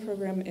similar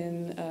program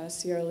in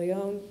Sierra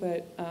Leone,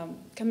 but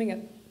coming at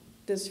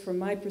this from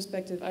my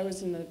perspective, I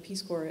was in the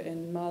Peace Corps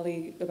in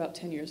Mali about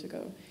 10 years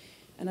ago,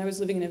 and I was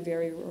living in a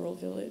very rural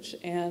village,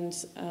 and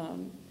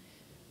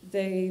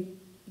the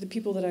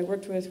people that I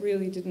worked with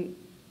really didn't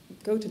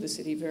go to the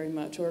city very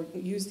much or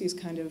use these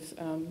kind of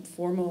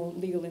formal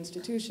legal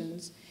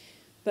institutions,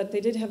 but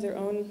they did have their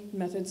own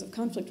methods of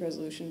conflict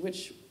resolution,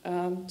 which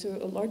to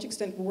a large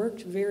extent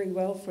worked very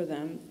well for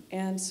them.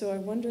 And so I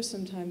wonder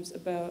sometimes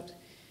about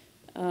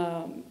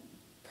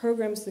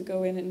programs that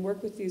go in and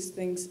work with these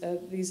things,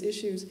 these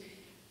issues,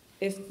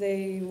 if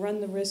they run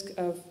the risk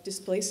of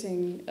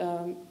displacing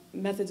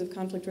methods of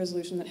conflict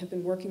resolution that have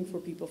been working for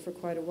people for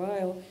quite a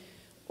while,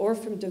 or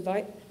from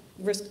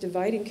risk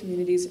dividing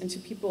communities into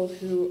people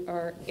who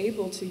are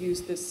able to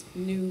use this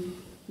new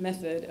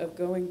method of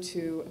going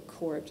to a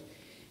court,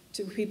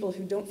 to people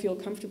who don't feel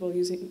comfortable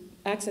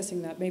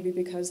accessing that, maybe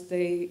because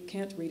they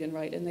can't read and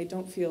write and they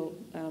don't feel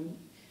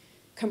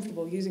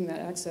comfortable using that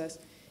access.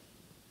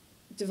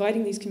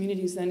 dividing these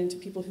communities then into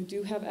people who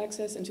do have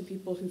access and to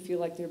people who feel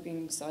like they're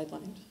being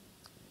sidelined.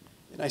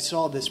 And I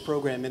saw this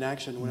program in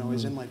action when I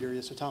was in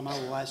Liberia. So Tom, I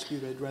will ask you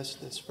to address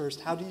this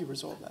first. How do you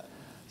resolve that?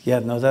 Yeah,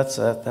 no, that's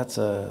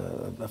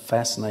a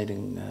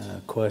fascinating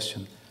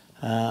question.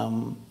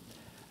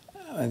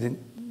 I think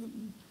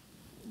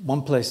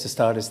one place to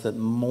start is that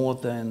more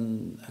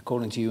than,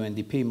 according to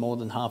UNDP, more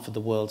than half of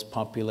the world's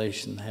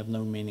population have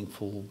no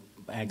meaningful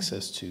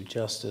access to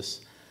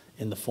justice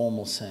in the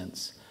formal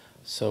sense.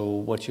 So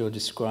what you're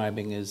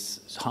describing is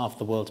half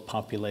the world's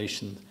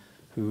population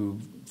who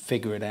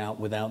figure it out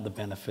without the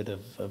benefit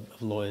of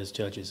lawyers,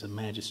 judges, and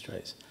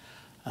magistrates.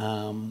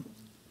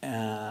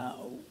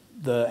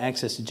 The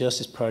Access to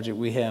Justice Project,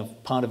 we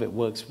have, part of it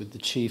works with the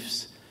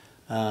chiefs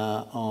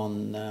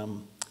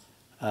on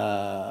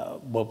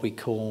what we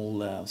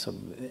call sort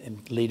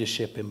of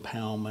leadership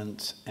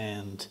empowerment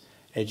and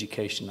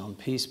education on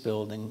peace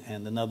building,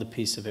 and another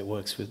piece of it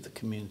works with the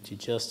community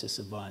justice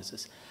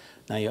advisors.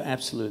 Now, you're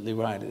absolutely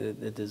right.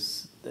 It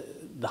is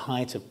the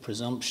height of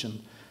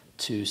presumption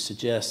to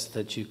suggest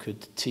that you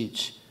could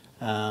teach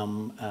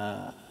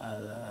a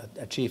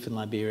chief in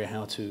Liberia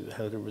how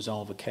to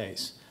resolve a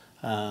case.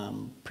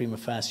 Prima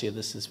facie,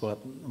 this is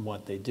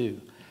what they do.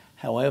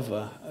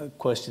 However, the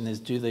question is,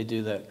 do they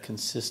do that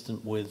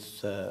consistent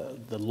with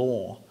the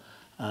law?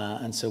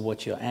 And so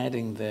what you're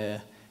adding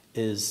there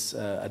is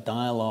a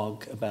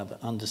dialogue about the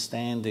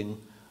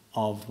understanding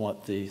of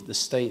what the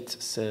state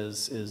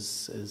says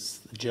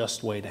is the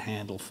just way to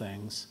handle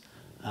things,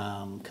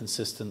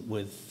 consistent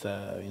with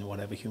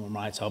whatever human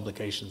rights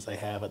obligations they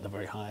have at the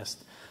very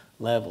highest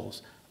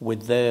levels,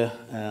 with their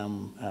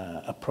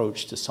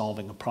approach to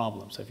solving a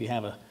problem. So if you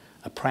have a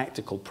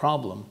practical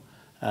problem,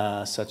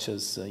 such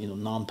as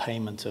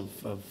non-payment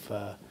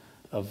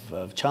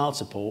of child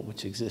support,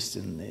 which exists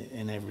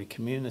in every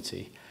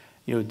community,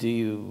 do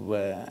you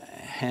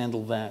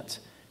handle that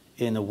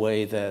in a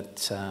way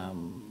that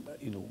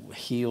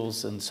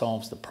heals and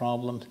solves the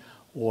problem,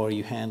 or are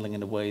you handling it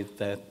in a way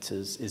that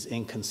is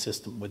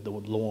inconsistent with the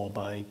law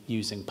by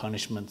using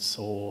punishments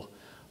or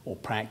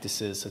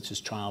practices such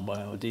as trial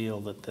by ordeal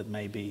that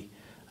may be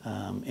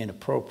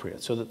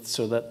inappropriate? So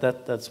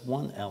that's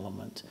one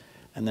element.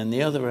 And then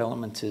the other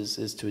element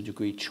is to a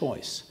degree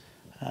choice.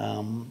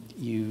 An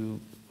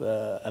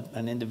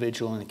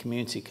individual in a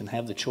community can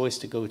have the choice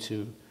to go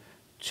to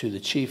the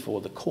chief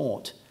or the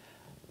court,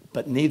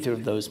 but neither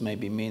of those may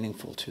be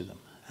meaningful to them.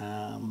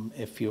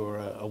 If you're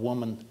a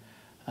woman,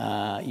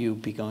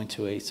 you'd be going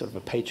to a sort of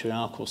a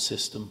patriarchal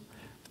system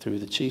through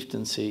the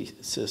chieftaincy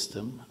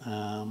system,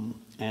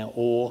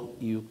 or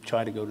you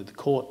try to go to the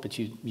court, but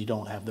you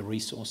don't have the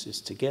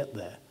resources to get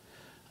there.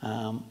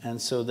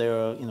 And so there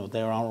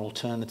are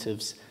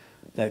alternatives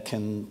that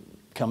can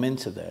come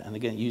into there. And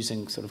again,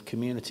 using sort of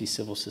community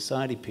civil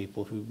society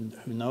people who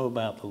know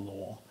about the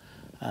law.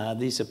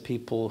 These are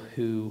people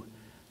who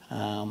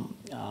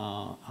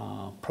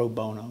are pro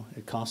bono.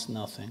 It costs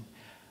nothing.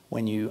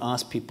 When you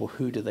ask people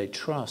who do they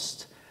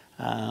trust,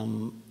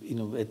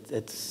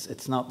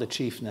 it's not the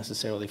chief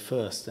necessarily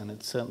first, and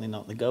it's certainly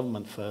not the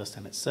government first,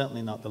 and it's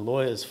certainly not the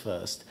lawyers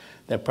first.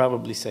 They'll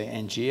probably say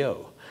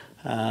NGO.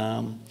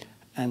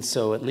 And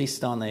so at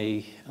least on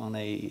a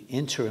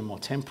interim or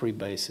temporary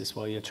basis,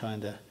 while you're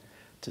trying to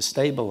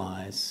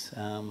stabilize,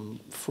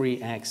 free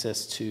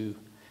access to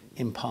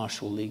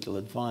impartial legal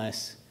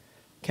advice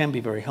can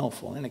be very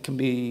helpful, and it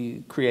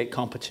can create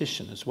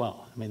competition as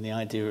well. I mean, the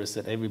idea is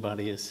that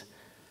everybody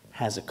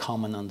has a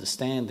common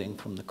understanding,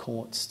 from the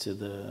courts to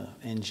the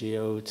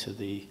NGO to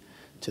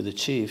the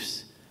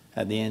chiefs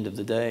at the end of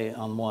the day,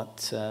 on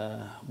what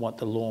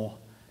the law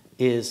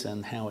is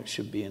and how it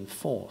should be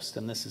enforced.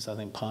 And this is, I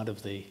think, part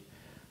of the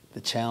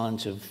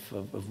challenge of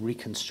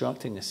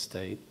reconstructing a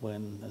state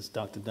when, as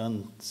Dr.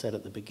 Dunn said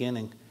at the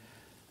beginning,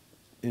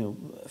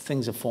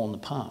 things have fallen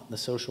apart. The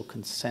social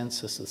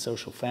consensus, the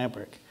social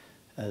fabric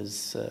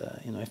has,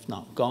 if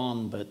not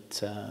gone,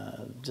 but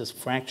just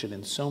fractured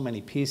in so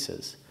many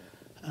pieces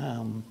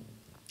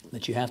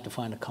that you have to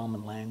find a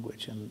common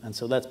language. And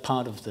so that's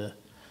part of the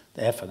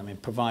effort. I mean,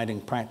 providing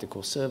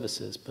practical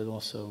services, but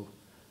also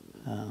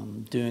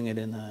doing it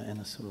in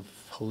a sort of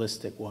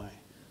holistic way.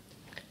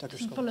 Dr.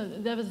 Scully.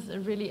 That was a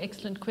really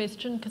excellent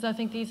question, because I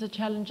think these are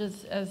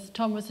challenges, as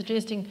Tom was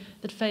suggesting,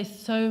 that face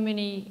so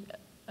many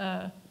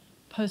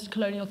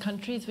post-colonial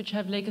countries which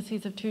have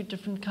legacies of two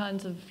different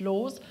kinds of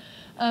laws.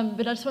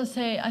 But I just want to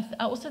say, I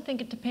also think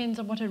it depends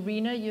on what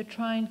arena you're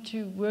trying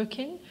to work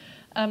in.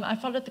 I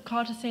followed the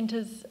Carter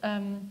Center's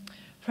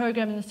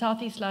program in the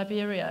Southeast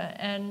Liberia,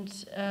 and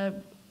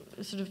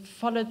sort of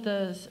followed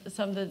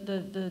some of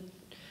the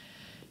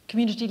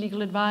community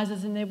legal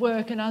advisors in their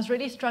work, and I was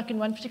really struck in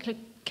one particular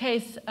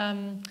case,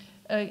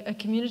 a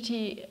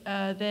community,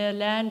 their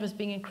land was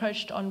being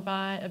encroached on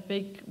by a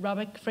big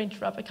French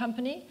rubber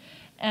company,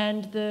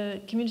 and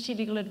the community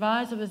legal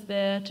advisor was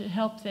there to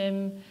help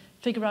them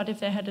figure out if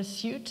they had a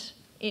suit.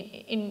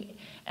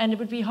 And it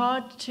would be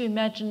hard to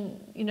imagine,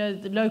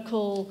 the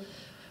local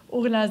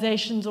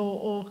organizations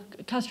or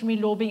customary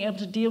law being able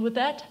to deal with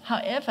that.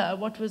 However,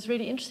 what was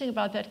really interesting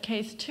about that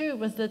case too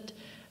was that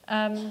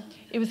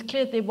it was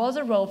clear that there was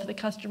a role for the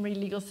customary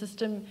legal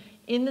system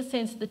in the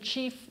sense the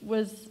chief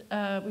was,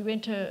 we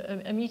went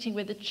to a meeting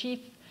where the chief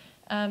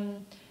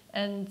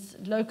and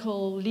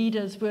local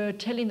leaders were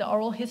telling the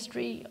oral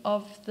history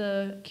of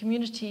the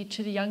community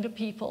to the younger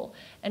people.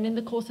 And in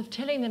the course of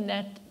telling them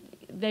that,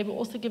 they were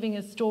also giving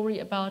a story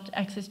about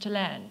access to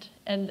land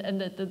and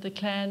the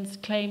clan's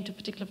claim to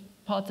particular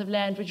parts of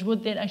land, which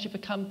would then actually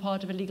become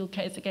part of a legal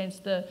case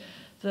against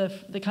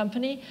the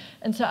company.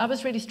 And so I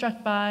was really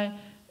struck by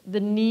the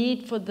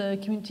need for the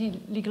community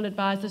legal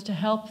advisors to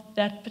help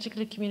that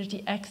particular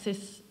community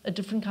access a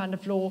different kind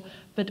of law,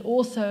 but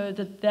also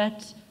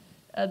that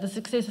the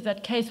success of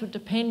that case would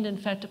depend, in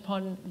fact,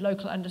 upon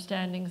local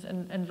understandings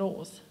and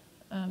laws.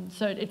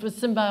 So it was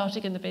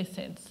symbiotic in the best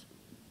sense.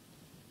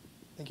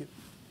 Thank you.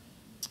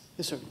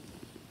 Yes, sir.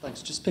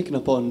 Thanks. Just picking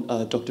up on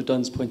Dr.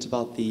 Dunn's point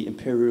about the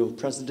imperial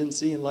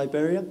presidency in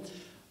Liberia,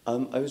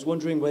 I was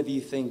wondering whether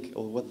you think,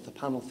 or whether the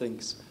panel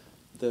thinks,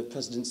 the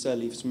President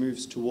Sirleaf's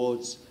moves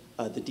towards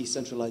the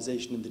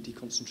decentralization and the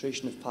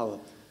deconcentration of power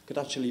could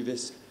actually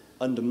risk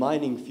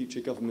undermining future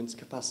governments'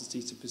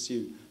 capacity to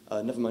pursue,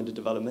 never mind a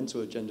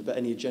developmental agenda, but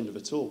any agenda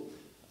at all,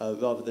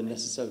 rather than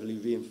necessarily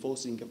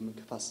reinforcing government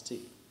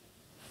capacity.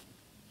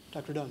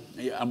 Dr. Dunn.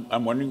 Yeah,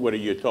 I'm wondering whether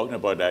you're talking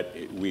about that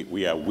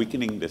we are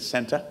weakening the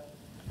center.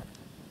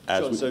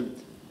 Sure. So,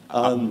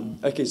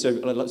 okay. So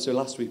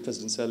last week,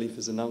 President Sirleaf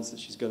has announced that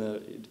she's going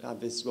to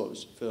have this. Well,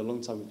 for a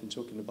long time we've been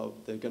talking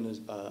about they're going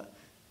to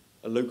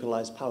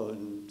localize power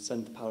and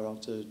send the power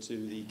out to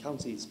the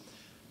counties.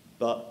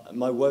 But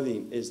my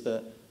worry is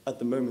that at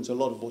the moment, a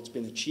lot of what's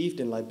been achieved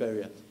in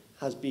Liberia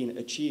has been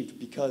achieved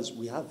because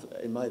we have,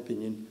 in my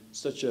opinion,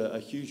 such a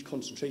huge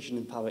concentration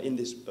in power in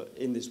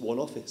this one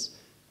office,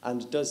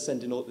 and does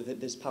send in all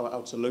this power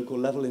out to local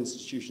level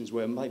institutions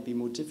where it might be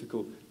more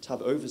difficult to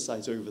have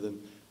oversight over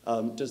them.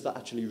 Does that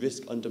actually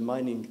risk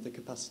undermining the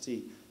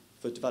capacity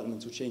for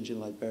developmental change in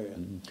Liberia?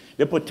 Mm-hmm.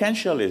 The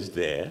potential is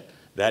there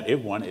that if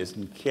one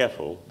isn't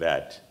careful,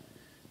 that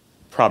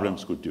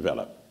problems could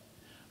develop.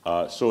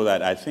 So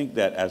that I think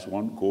that as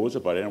one goes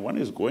about it, and one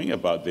is going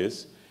about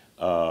this,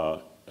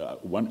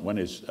 one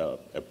is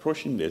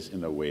approaching this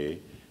in a way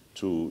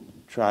to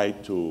try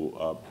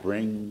to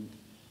bring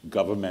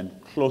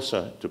government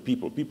closer to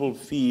people. People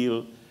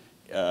feel,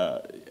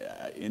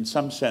 in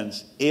some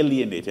sense,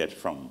 alienated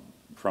from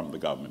the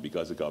government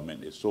because the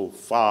government is so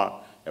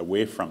far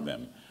away from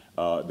them.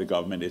 The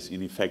government is,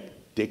 in effect,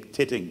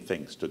 dictating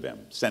things to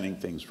them, sending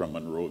things from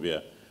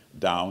Monrovia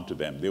down to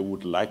them. They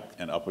would like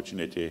an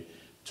opportunity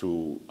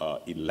to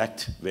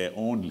elect their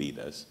own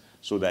leaders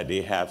so that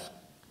they have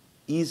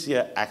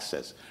easier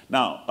access.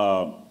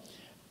 Now,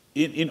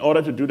 in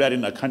order to do that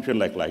in a country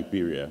like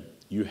Liberia,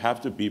 you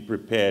have to be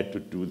prepared to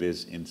do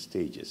this in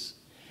stages.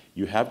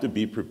 You have to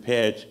be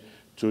prepared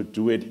to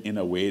do it in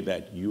a way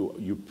that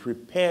you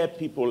prepare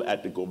people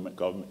at the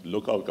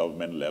local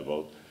government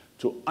level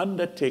to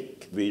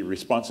undertake the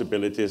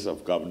responsibilities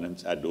of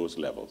governance at those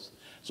levels.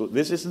 So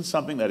this isn't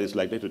something that is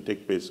likely to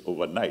take place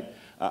overnight.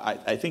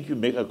 I think you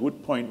make a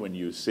good point when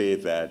you say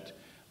that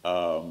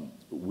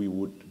we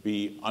would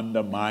be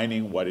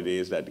undermining what it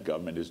is that the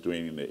government is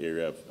doing in the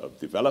area of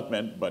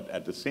development, but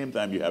at the same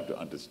time you have to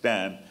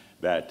understand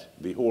that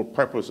the whole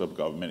purpose of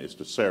government is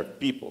to serve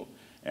people.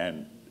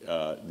 And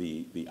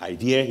the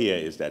idea here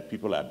is that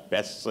people are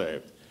best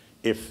served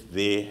if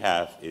they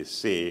have a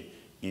say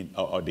in,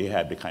 or they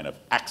have the kind of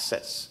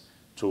access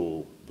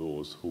to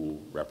those who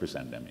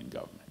represent them in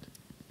government.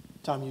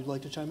 Tom, you'd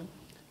like to chime in?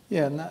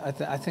 Yeah, no,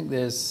 I think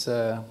there's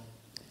a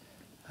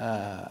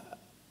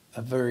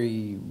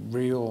very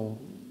real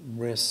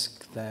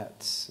risk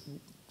that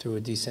through a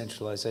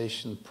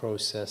decentralization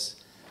process,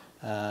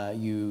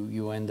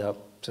 you end up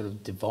sort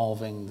of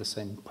devolving the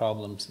same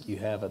problems that you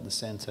have at the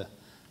center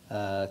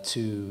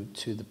to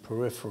the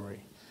periphery.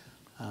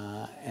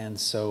 And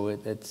so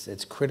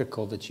it's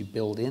critical that you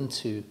build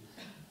into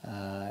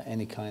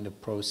any kind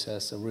of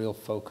process a real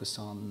focus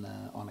on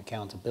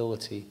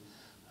accountability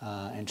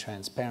and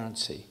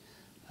transparency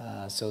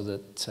so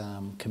that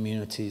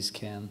communities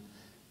can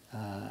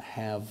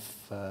have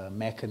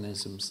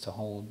mechanisms to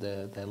hold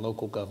their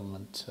local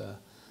government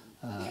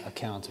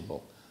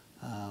accountable.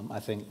 I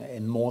think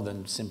in more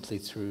than simply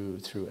through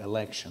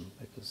election,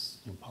 because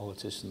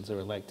politicians are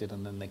elected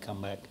and then they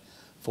come back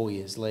 4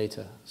 years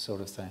later,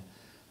 sort of thing.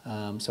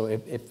 So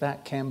if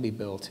that can be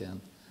built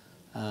in,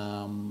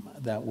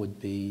 that would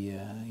be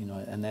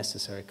a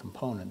necessary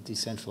component.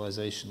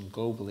 Decentralization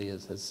globally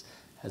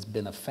has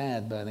been a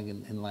fad, but I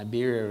think in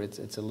Liberia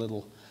it's a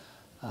little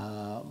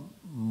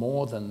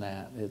more than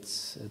that. It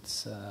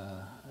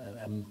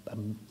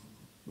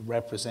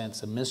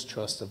represents a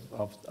mistrust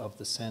of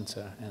the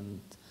center,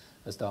 and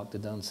as Dr.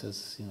 Dunn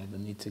says, the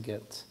need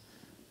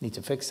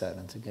to fix that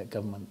and to get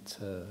government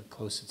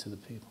closer to the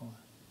people.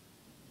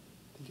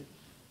 Thank you.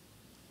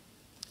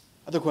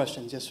 Other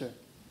questions? Yes, sir.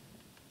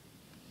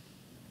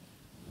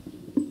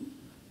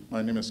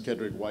 My name is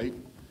Kedrick White.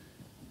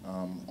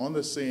 On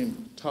the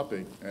same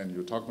topic, and you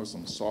were talking about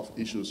some soft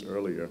issues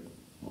earlier,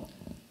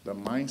 the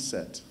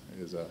mindset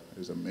is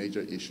a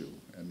major issue.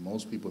 And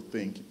most people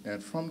think,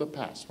 and from the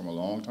past, from a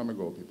long time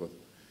ago,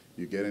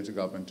 you get into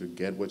government to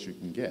get what you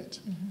can get.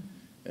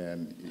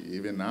 And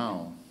even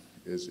now,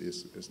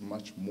 is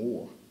much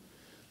more.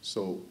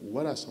 So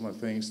what are some of the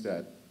things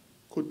that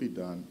could be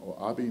done or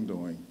are being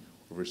done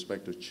with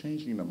respect to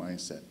changing the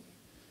mindset?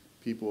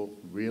 People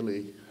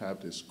really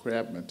have this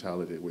crab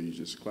mentality where you're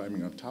just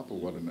climbing on top of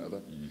one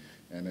another,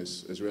 and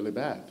it's really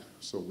bad.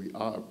 So we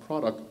are a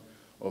product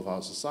of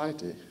our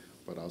society,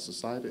 but our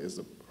society is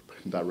a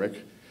direct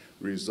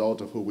result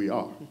of who we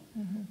are.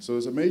 So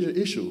it's a major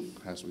issue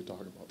as we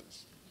talk about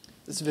this.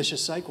 This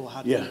vicious cycle,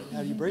 how do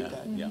you break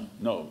that? Yeah,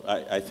 no,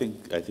 I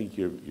think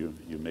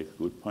you make a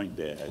good point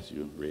there as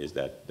you raise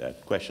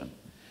that question.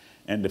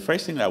 And the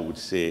first thing I would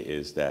say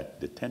is that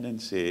the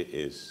tendency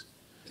is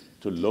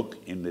to look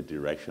in the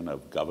direction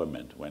of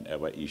government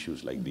whenever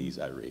issues like these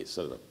are raised.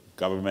 So the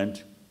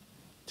government,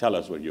 tell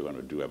us what you're going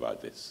to do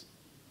about this.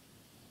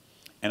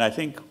 And I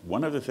think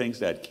one of the things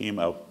that came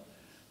up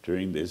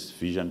during this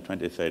Vision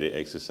 2030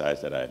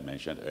 exercise that I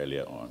mentioned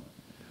earlier on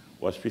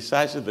was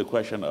precisely the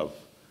question of,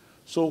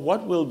 so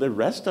what will the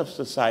rest of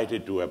society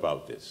do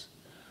about this?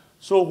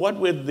 So what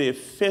will the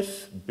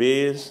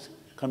faith-based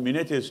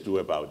communities do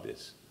about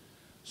this?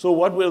 So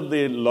what will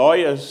the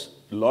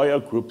lawyer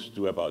groups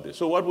do about this?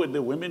 So what would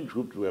the women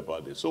group do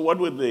about this? So what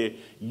would the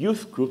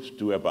youth groups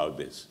do about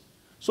this?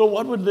 So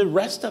what would the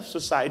rest of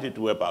society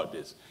do about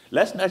this?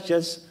 Let's not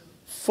just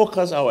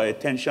focus our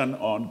attention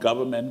on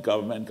government,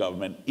 government,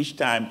 government. Each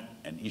time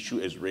an issue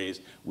is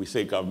raised, we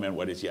say, government,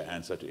 what is your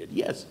answer to it?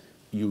 Yes,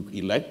 you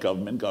elect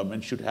government.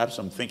 Government should have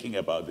some thinking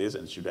about this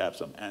and should have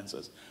some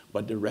answers.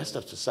 But the rest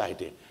of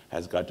society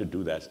has got to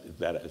do that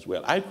as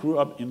well. I grew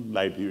up in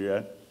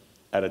Liberia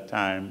at a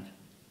time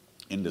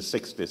in the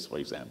 60s, for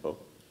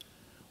example,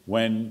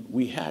 when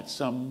we had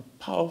some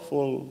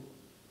powerful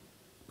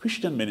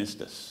Christian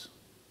ministers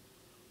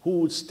who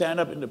would stand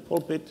up in the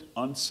pulpit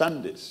on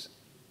Sundays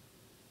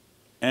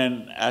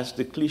and, as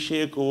the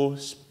cliche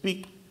goes,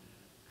 speak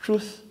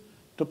truth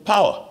to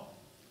power.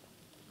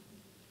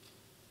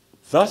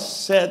 Thus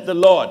said the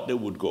Lord, they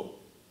would go.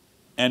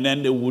 And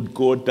then they would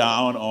go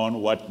down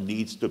on what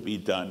needs to be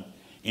done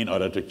in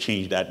order to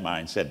change that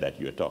mindset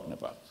that you're talking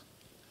about.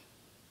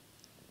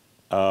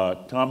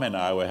 Tom and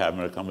I were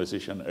having a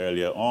conversation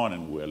earlier on,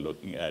 and we were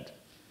looking at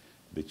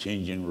the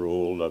changing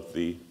role of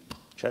the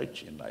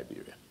church in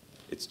Liberia.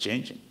 It's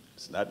changing.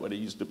 It's not what it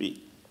used to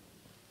be.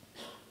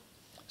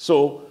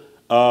 So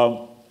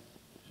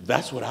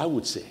that's what I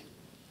would say.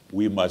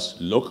 We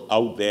must look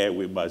out there.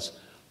 We must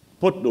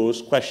put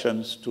those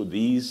questions to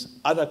these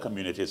other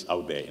communities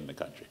out there in the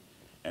country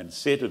and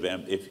say to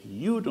them, if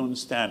you don't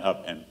stand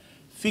up and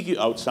figure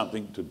out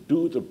something to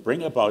do to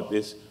bring about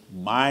this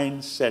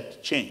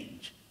mindset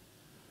change,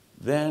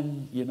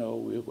 then, you know,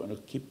 we're going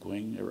to keep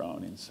going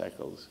around in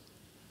cycles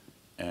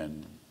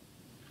and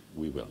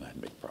we will not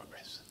make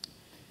progress.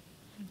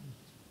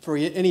 For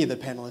any of the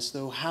panelists,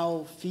 though,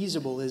 how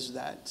feasible is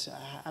that?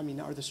 I mean,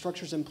 are the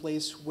structures in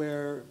place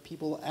where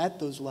people at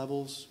those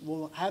levels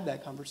will have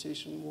that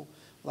conversation, will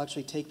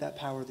actually take that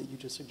power that you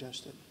just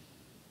suggested?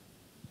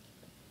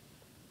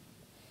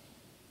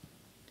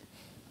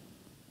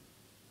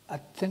 I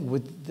think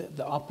with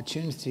the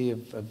opportunity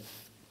of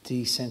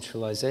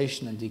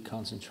decentralization and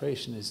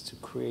deconcentration is to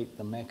create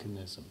the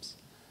mechanisms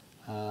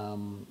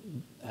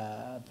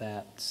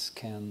that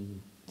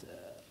can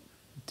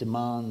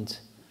demand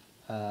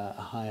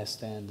a higher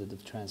standard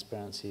of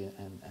transparency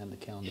and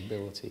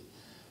accountability.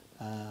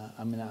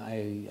 I mean,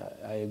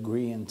 I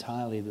agree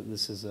entirely that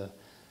this is a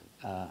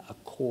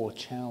core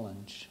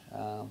challenge.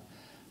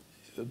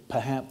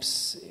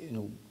 Perhaps, you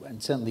know,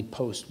 and certainly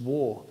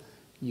post-war,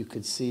 you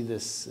could see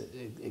this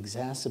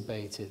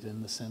exacerbated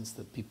in the sense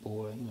that people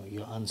were, you know,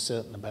 you're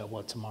uncertain about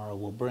what tomorrow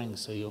will bring,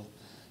 so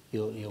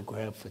you'll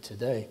grab for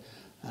today.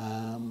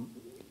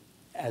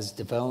 As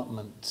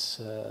development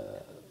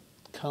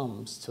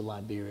comes to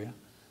Liberia,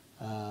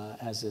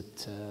 as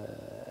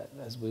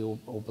we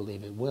all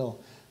believe it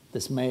will,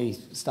 this may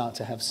start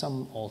to have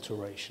some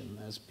alteration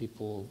as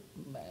people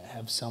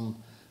have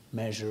some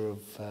measure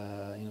of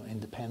you know,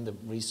 independent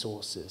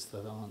resources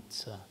that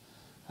aren't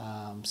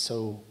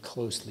so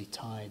closely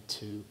tied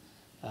to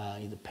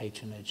either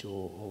patronage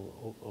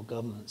or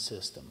government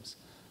systems.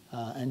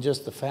 And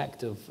just the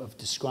fact of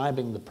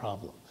describing the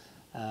problem.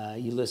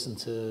 You listen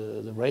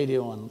to the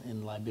radio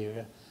in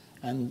Liberia,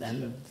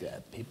 and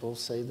people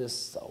say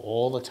this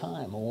all the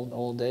time,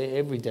 all day,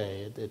 every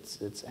day.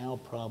 It's our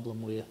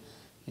problem. We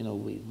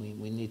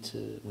need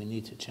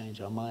to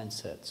change our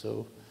mindset.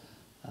 So.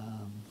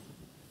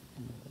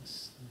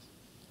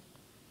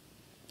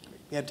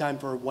 We have time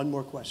for one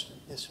more question.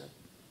 Yes, sir.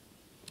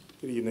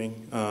 Good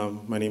evening.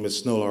 My name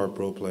is Snowlar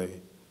Broplay.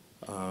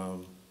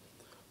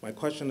 My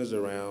question is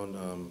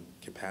around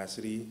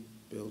capacity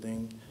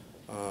building.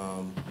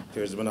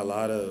 There's been a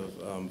lot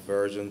of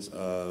versions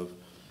of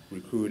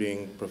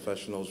recruiting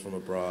professionals from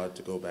abroad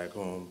to go back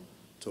home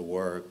to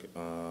work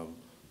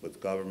with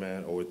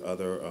government or with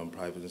other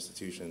private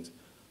institutions.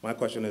 My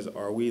question is,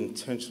 are we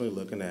intentionally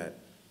looking at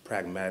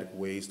pragmatic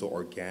ways to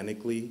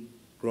organically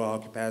grow our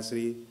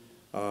capacity?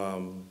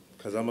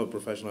 because I'm a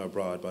professional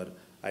abroad, but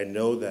I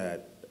know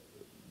that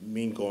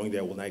me going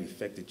there will not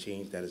effect the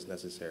change that is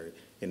necessary.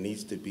 It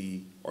needs to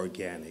be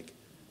organic,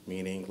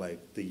 meaning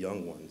like the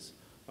young ones.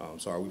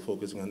 So are we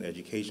focusing on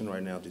education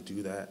right now to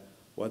do that?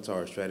 What's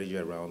our strategy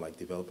around like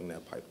developing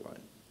that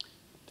pipeline?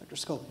 Dr.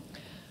 Scully.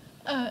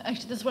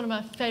 Actually, this is one of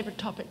my favorite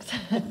topics.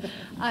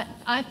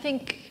 I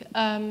think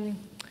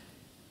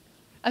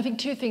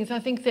two things. I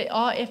think there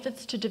are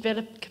efforts to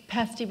develop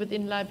capacity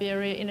within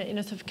Liberia in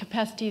a sort of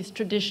capacities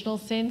traditional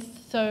sense.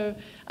 So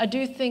I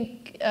do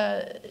think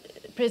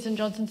President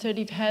Johnson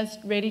Sirleaf has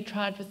really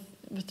tried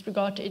with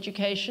regard to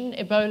education.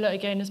 Ebola,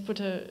 again, has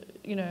put a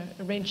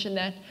wrench in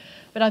that.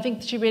 But I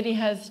think she really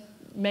has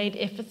made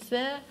efforts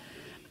there.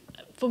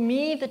 For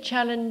me, the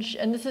challenge,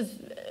 and this is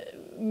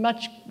a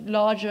much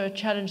larger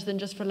challenge than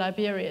just for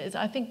Liberia, is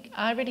I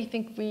really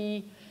think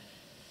we're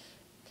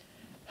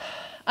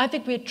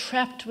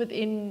trapped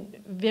within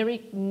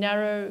very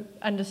narrow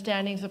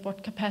understandings of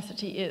what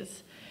capacity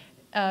is,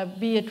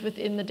 be it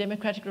within the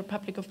Democratic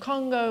Republic of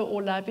Congo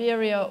or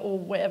Liberia or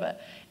wherever.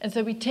 And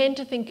so we tend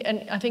to think,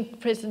 and I think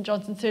President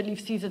Johnson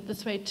Sirleaf sees it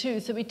this way too,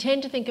 so we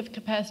tend to think of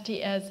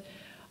capacity as,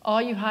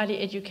 are you highly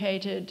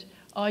educated?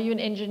 Are you an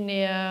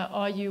engineer?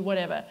 Are you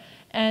whatever?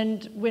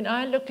 And when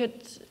I look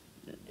at,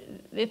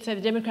 let's say,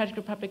 the Democratic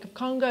Republic of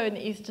Congo in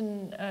the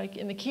eastern,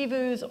 in the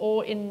Kivus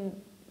or in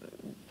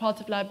parts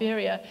of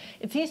Liberia,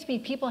 it seems to me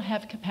people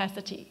have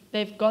capacity.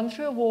 They've gone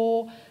through a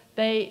war.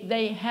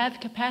 They have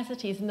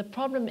capacities, and the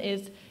problem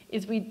is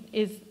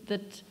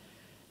that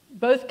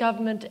both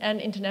government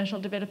and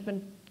international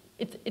development,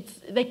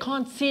 they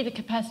can't see the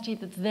capacity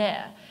that's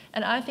there.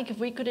 And I think if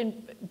we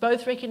could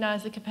both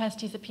recognize the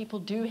capacities that people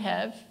do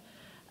have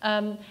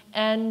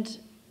and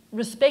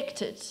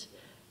respect it,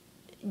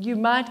 you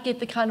might get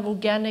the kind of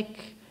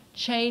organic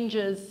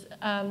changes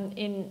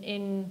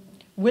in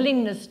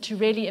willingness to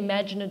really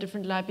imagine a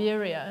different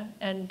Liberia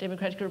and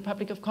Democratic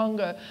Republic of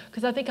Congo.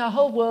 Because I think our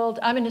whole world,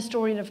 I'm an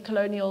historian of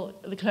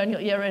the colonial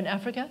era in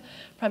Africa,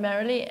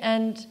 primarily,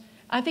 and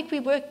I think we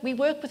work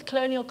with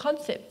colonial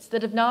concepts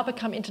that have now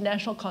become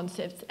international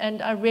concepts.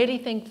 And I really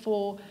think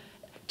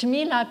to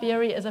me,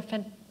 Liberia is a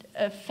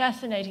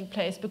fascinating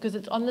place because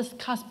it's on this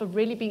cusp of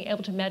really being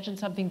able to imagine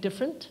something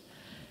different.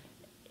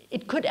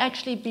 It could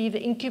actually be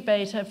the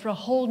incubator for a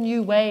whole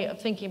new way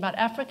of thinking about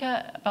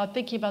Africa, about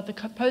thinking about the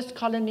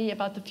post-colony,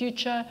 about the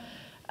future.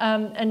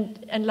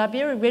 And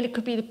Liberia really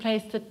could be the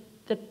place that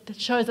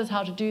shows us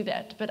how to do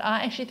that. But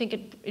I actually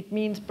think it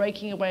means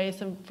breaking away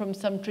from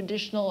some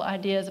traditional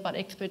ideas about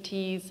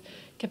expertise,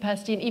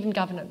 capacity, and even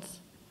governance.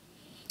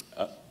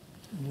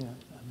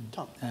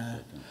 Tom.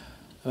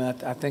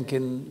 I think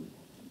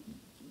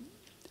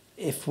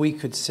if we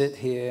could sit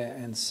here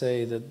and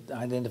say that,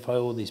 identify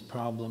all these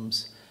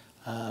problems,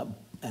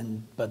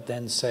 but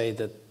then say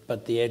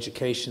that the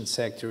education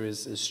sector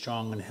is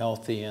strong and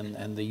healthy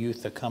and the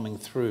youth are coming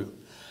through,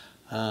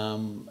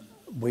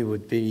 we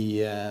would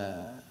be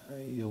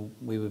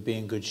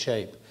in good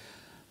shape.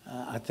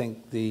 I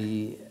think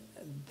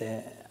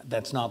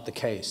that's not the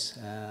case.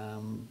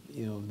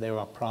 There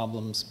are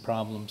problems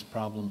on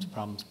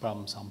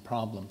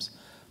problems,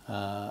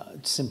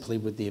 simply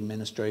with the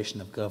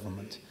administration of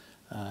government,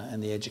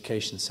 and the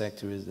education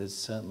sector is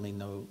certainly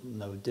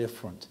no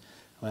different.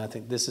 I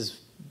think this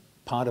is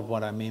part of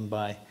what I mean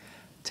by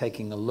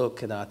taking a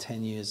look at our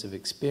 10 years of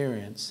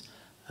experience.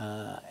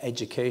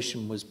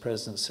 Education was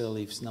President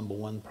Sirleaf's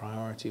 #1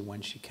 priority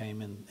when she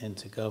came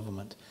into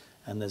government,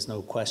 and there's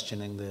no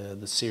questioning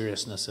the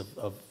seriousness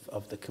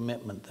of the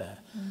commitment there.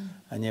 Mm.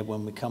 And yet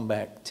when we come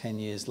back 10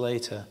 years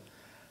later,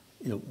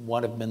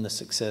 what have been the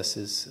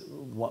successes?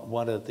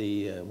 What have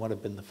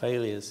been the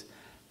failures?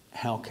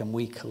 How can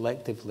we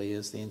collectively,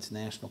 as the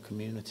international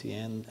community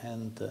and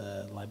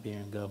the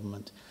Liberian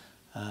government,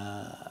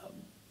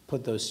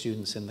 put those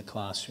students in the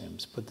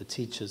classrooms, put the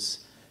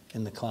teachers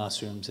in the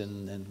classrooms,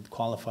 and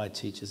qualified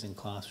teachers in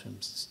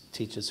classrooms,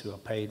 teachers who are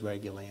paid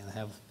regularly, and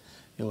have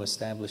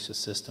establish a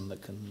system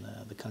that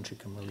the country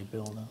can really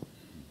build on.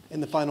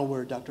 In the final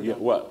word, Dr. Yeah,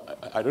 well,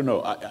 I don't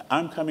know.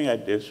 I'm coming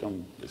at this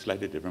from a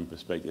slightly different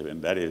perspective,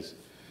 and that is,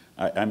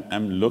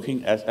 I'm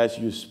looking, as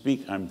you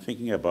speak, I'm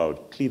thinking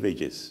about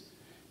cleavages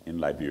in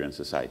Liberian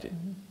society.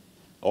 Mm-hmm.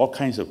 All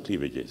kinds of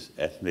cleavages,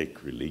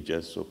 ethnic,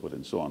 religious, so forth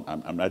and so on.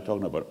 I'm not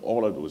talking about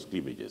all of those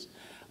cleavages.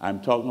 I'm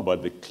talking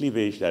about the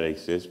cleavage that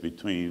exists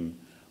between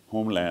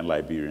homeland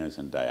Liberians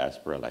and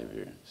diaspora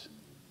Liberians.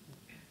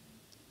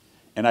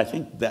 And I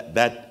think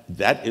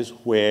that is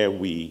where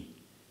we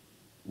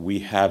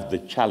have the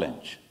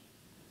challenge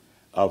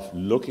of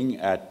looking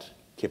at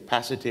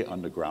capacity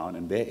on the ground,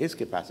 and there is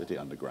capacity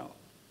on the ground.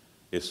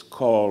 It's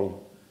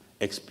called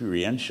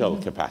experiential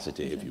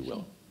capacity, if you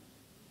will.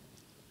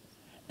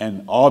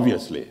 And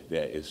obviously,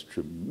 there is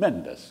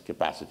tremendous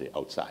capacity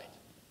outside.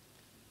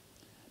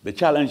 The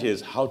challenge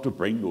is how to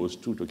bring those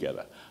two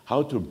together,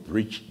 how to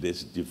bridge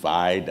this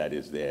divide that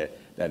is there,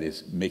 that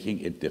is making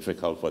it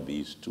difficult for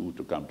these two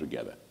to come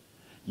together.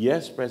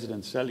 Yes,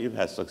 President Sirleaf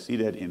has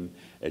succeeded in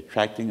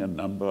attracting a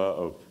number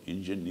of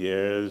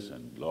engineers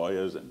and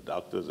lawyers and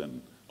doctors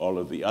and all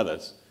of the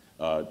others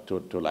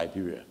to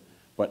Liberia.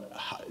 But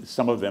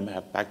some of them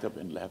have packed up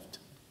and left.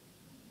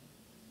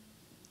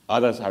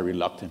 Others are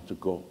reluctant to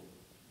go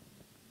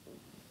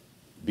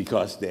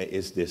because there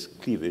is this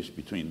cleavage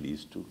between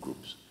these two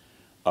groups.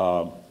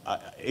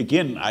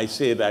 Again, I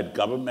say that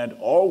government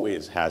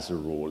always has a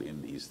role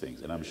in these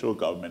things, and I'm sure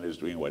government is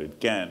doing what it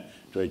can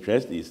to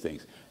address these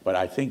things. But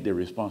I think the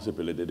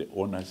responsibility, the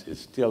onus is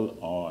still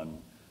on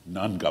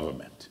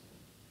non-government.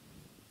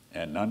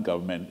 And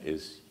non-government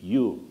is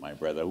you, my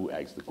brother, who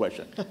asked the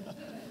question.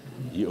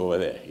 You over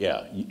there,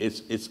 yeah.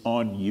 It's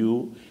on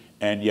you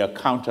and your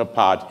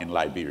counterpart in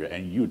Liberia,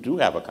 and you do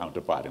have a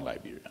counterpart in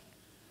Liberia.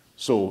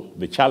 So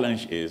the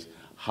challenge is,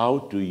 how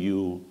do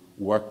you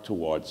work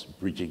towards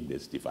bridging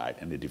this divide?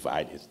 And the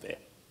divide is there.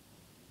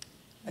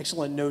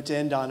 Excellent note to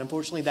end on.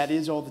 Unfortunately, that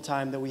is all the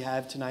time that we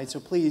have tonight. So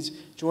please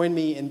join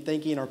me in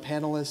thanking our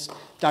panelists,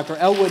 Dr.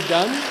 Elwood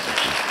Dunn,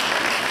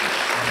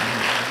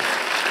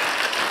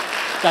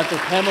 Dr.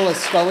 Pamela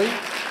Scully,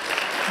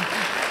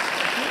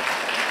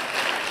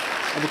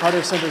 and the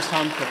Carter Center's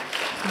Tom Cook.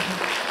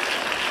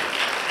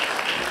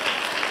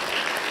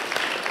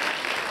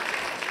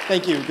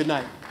 Thank you. Good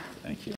night. Thank you.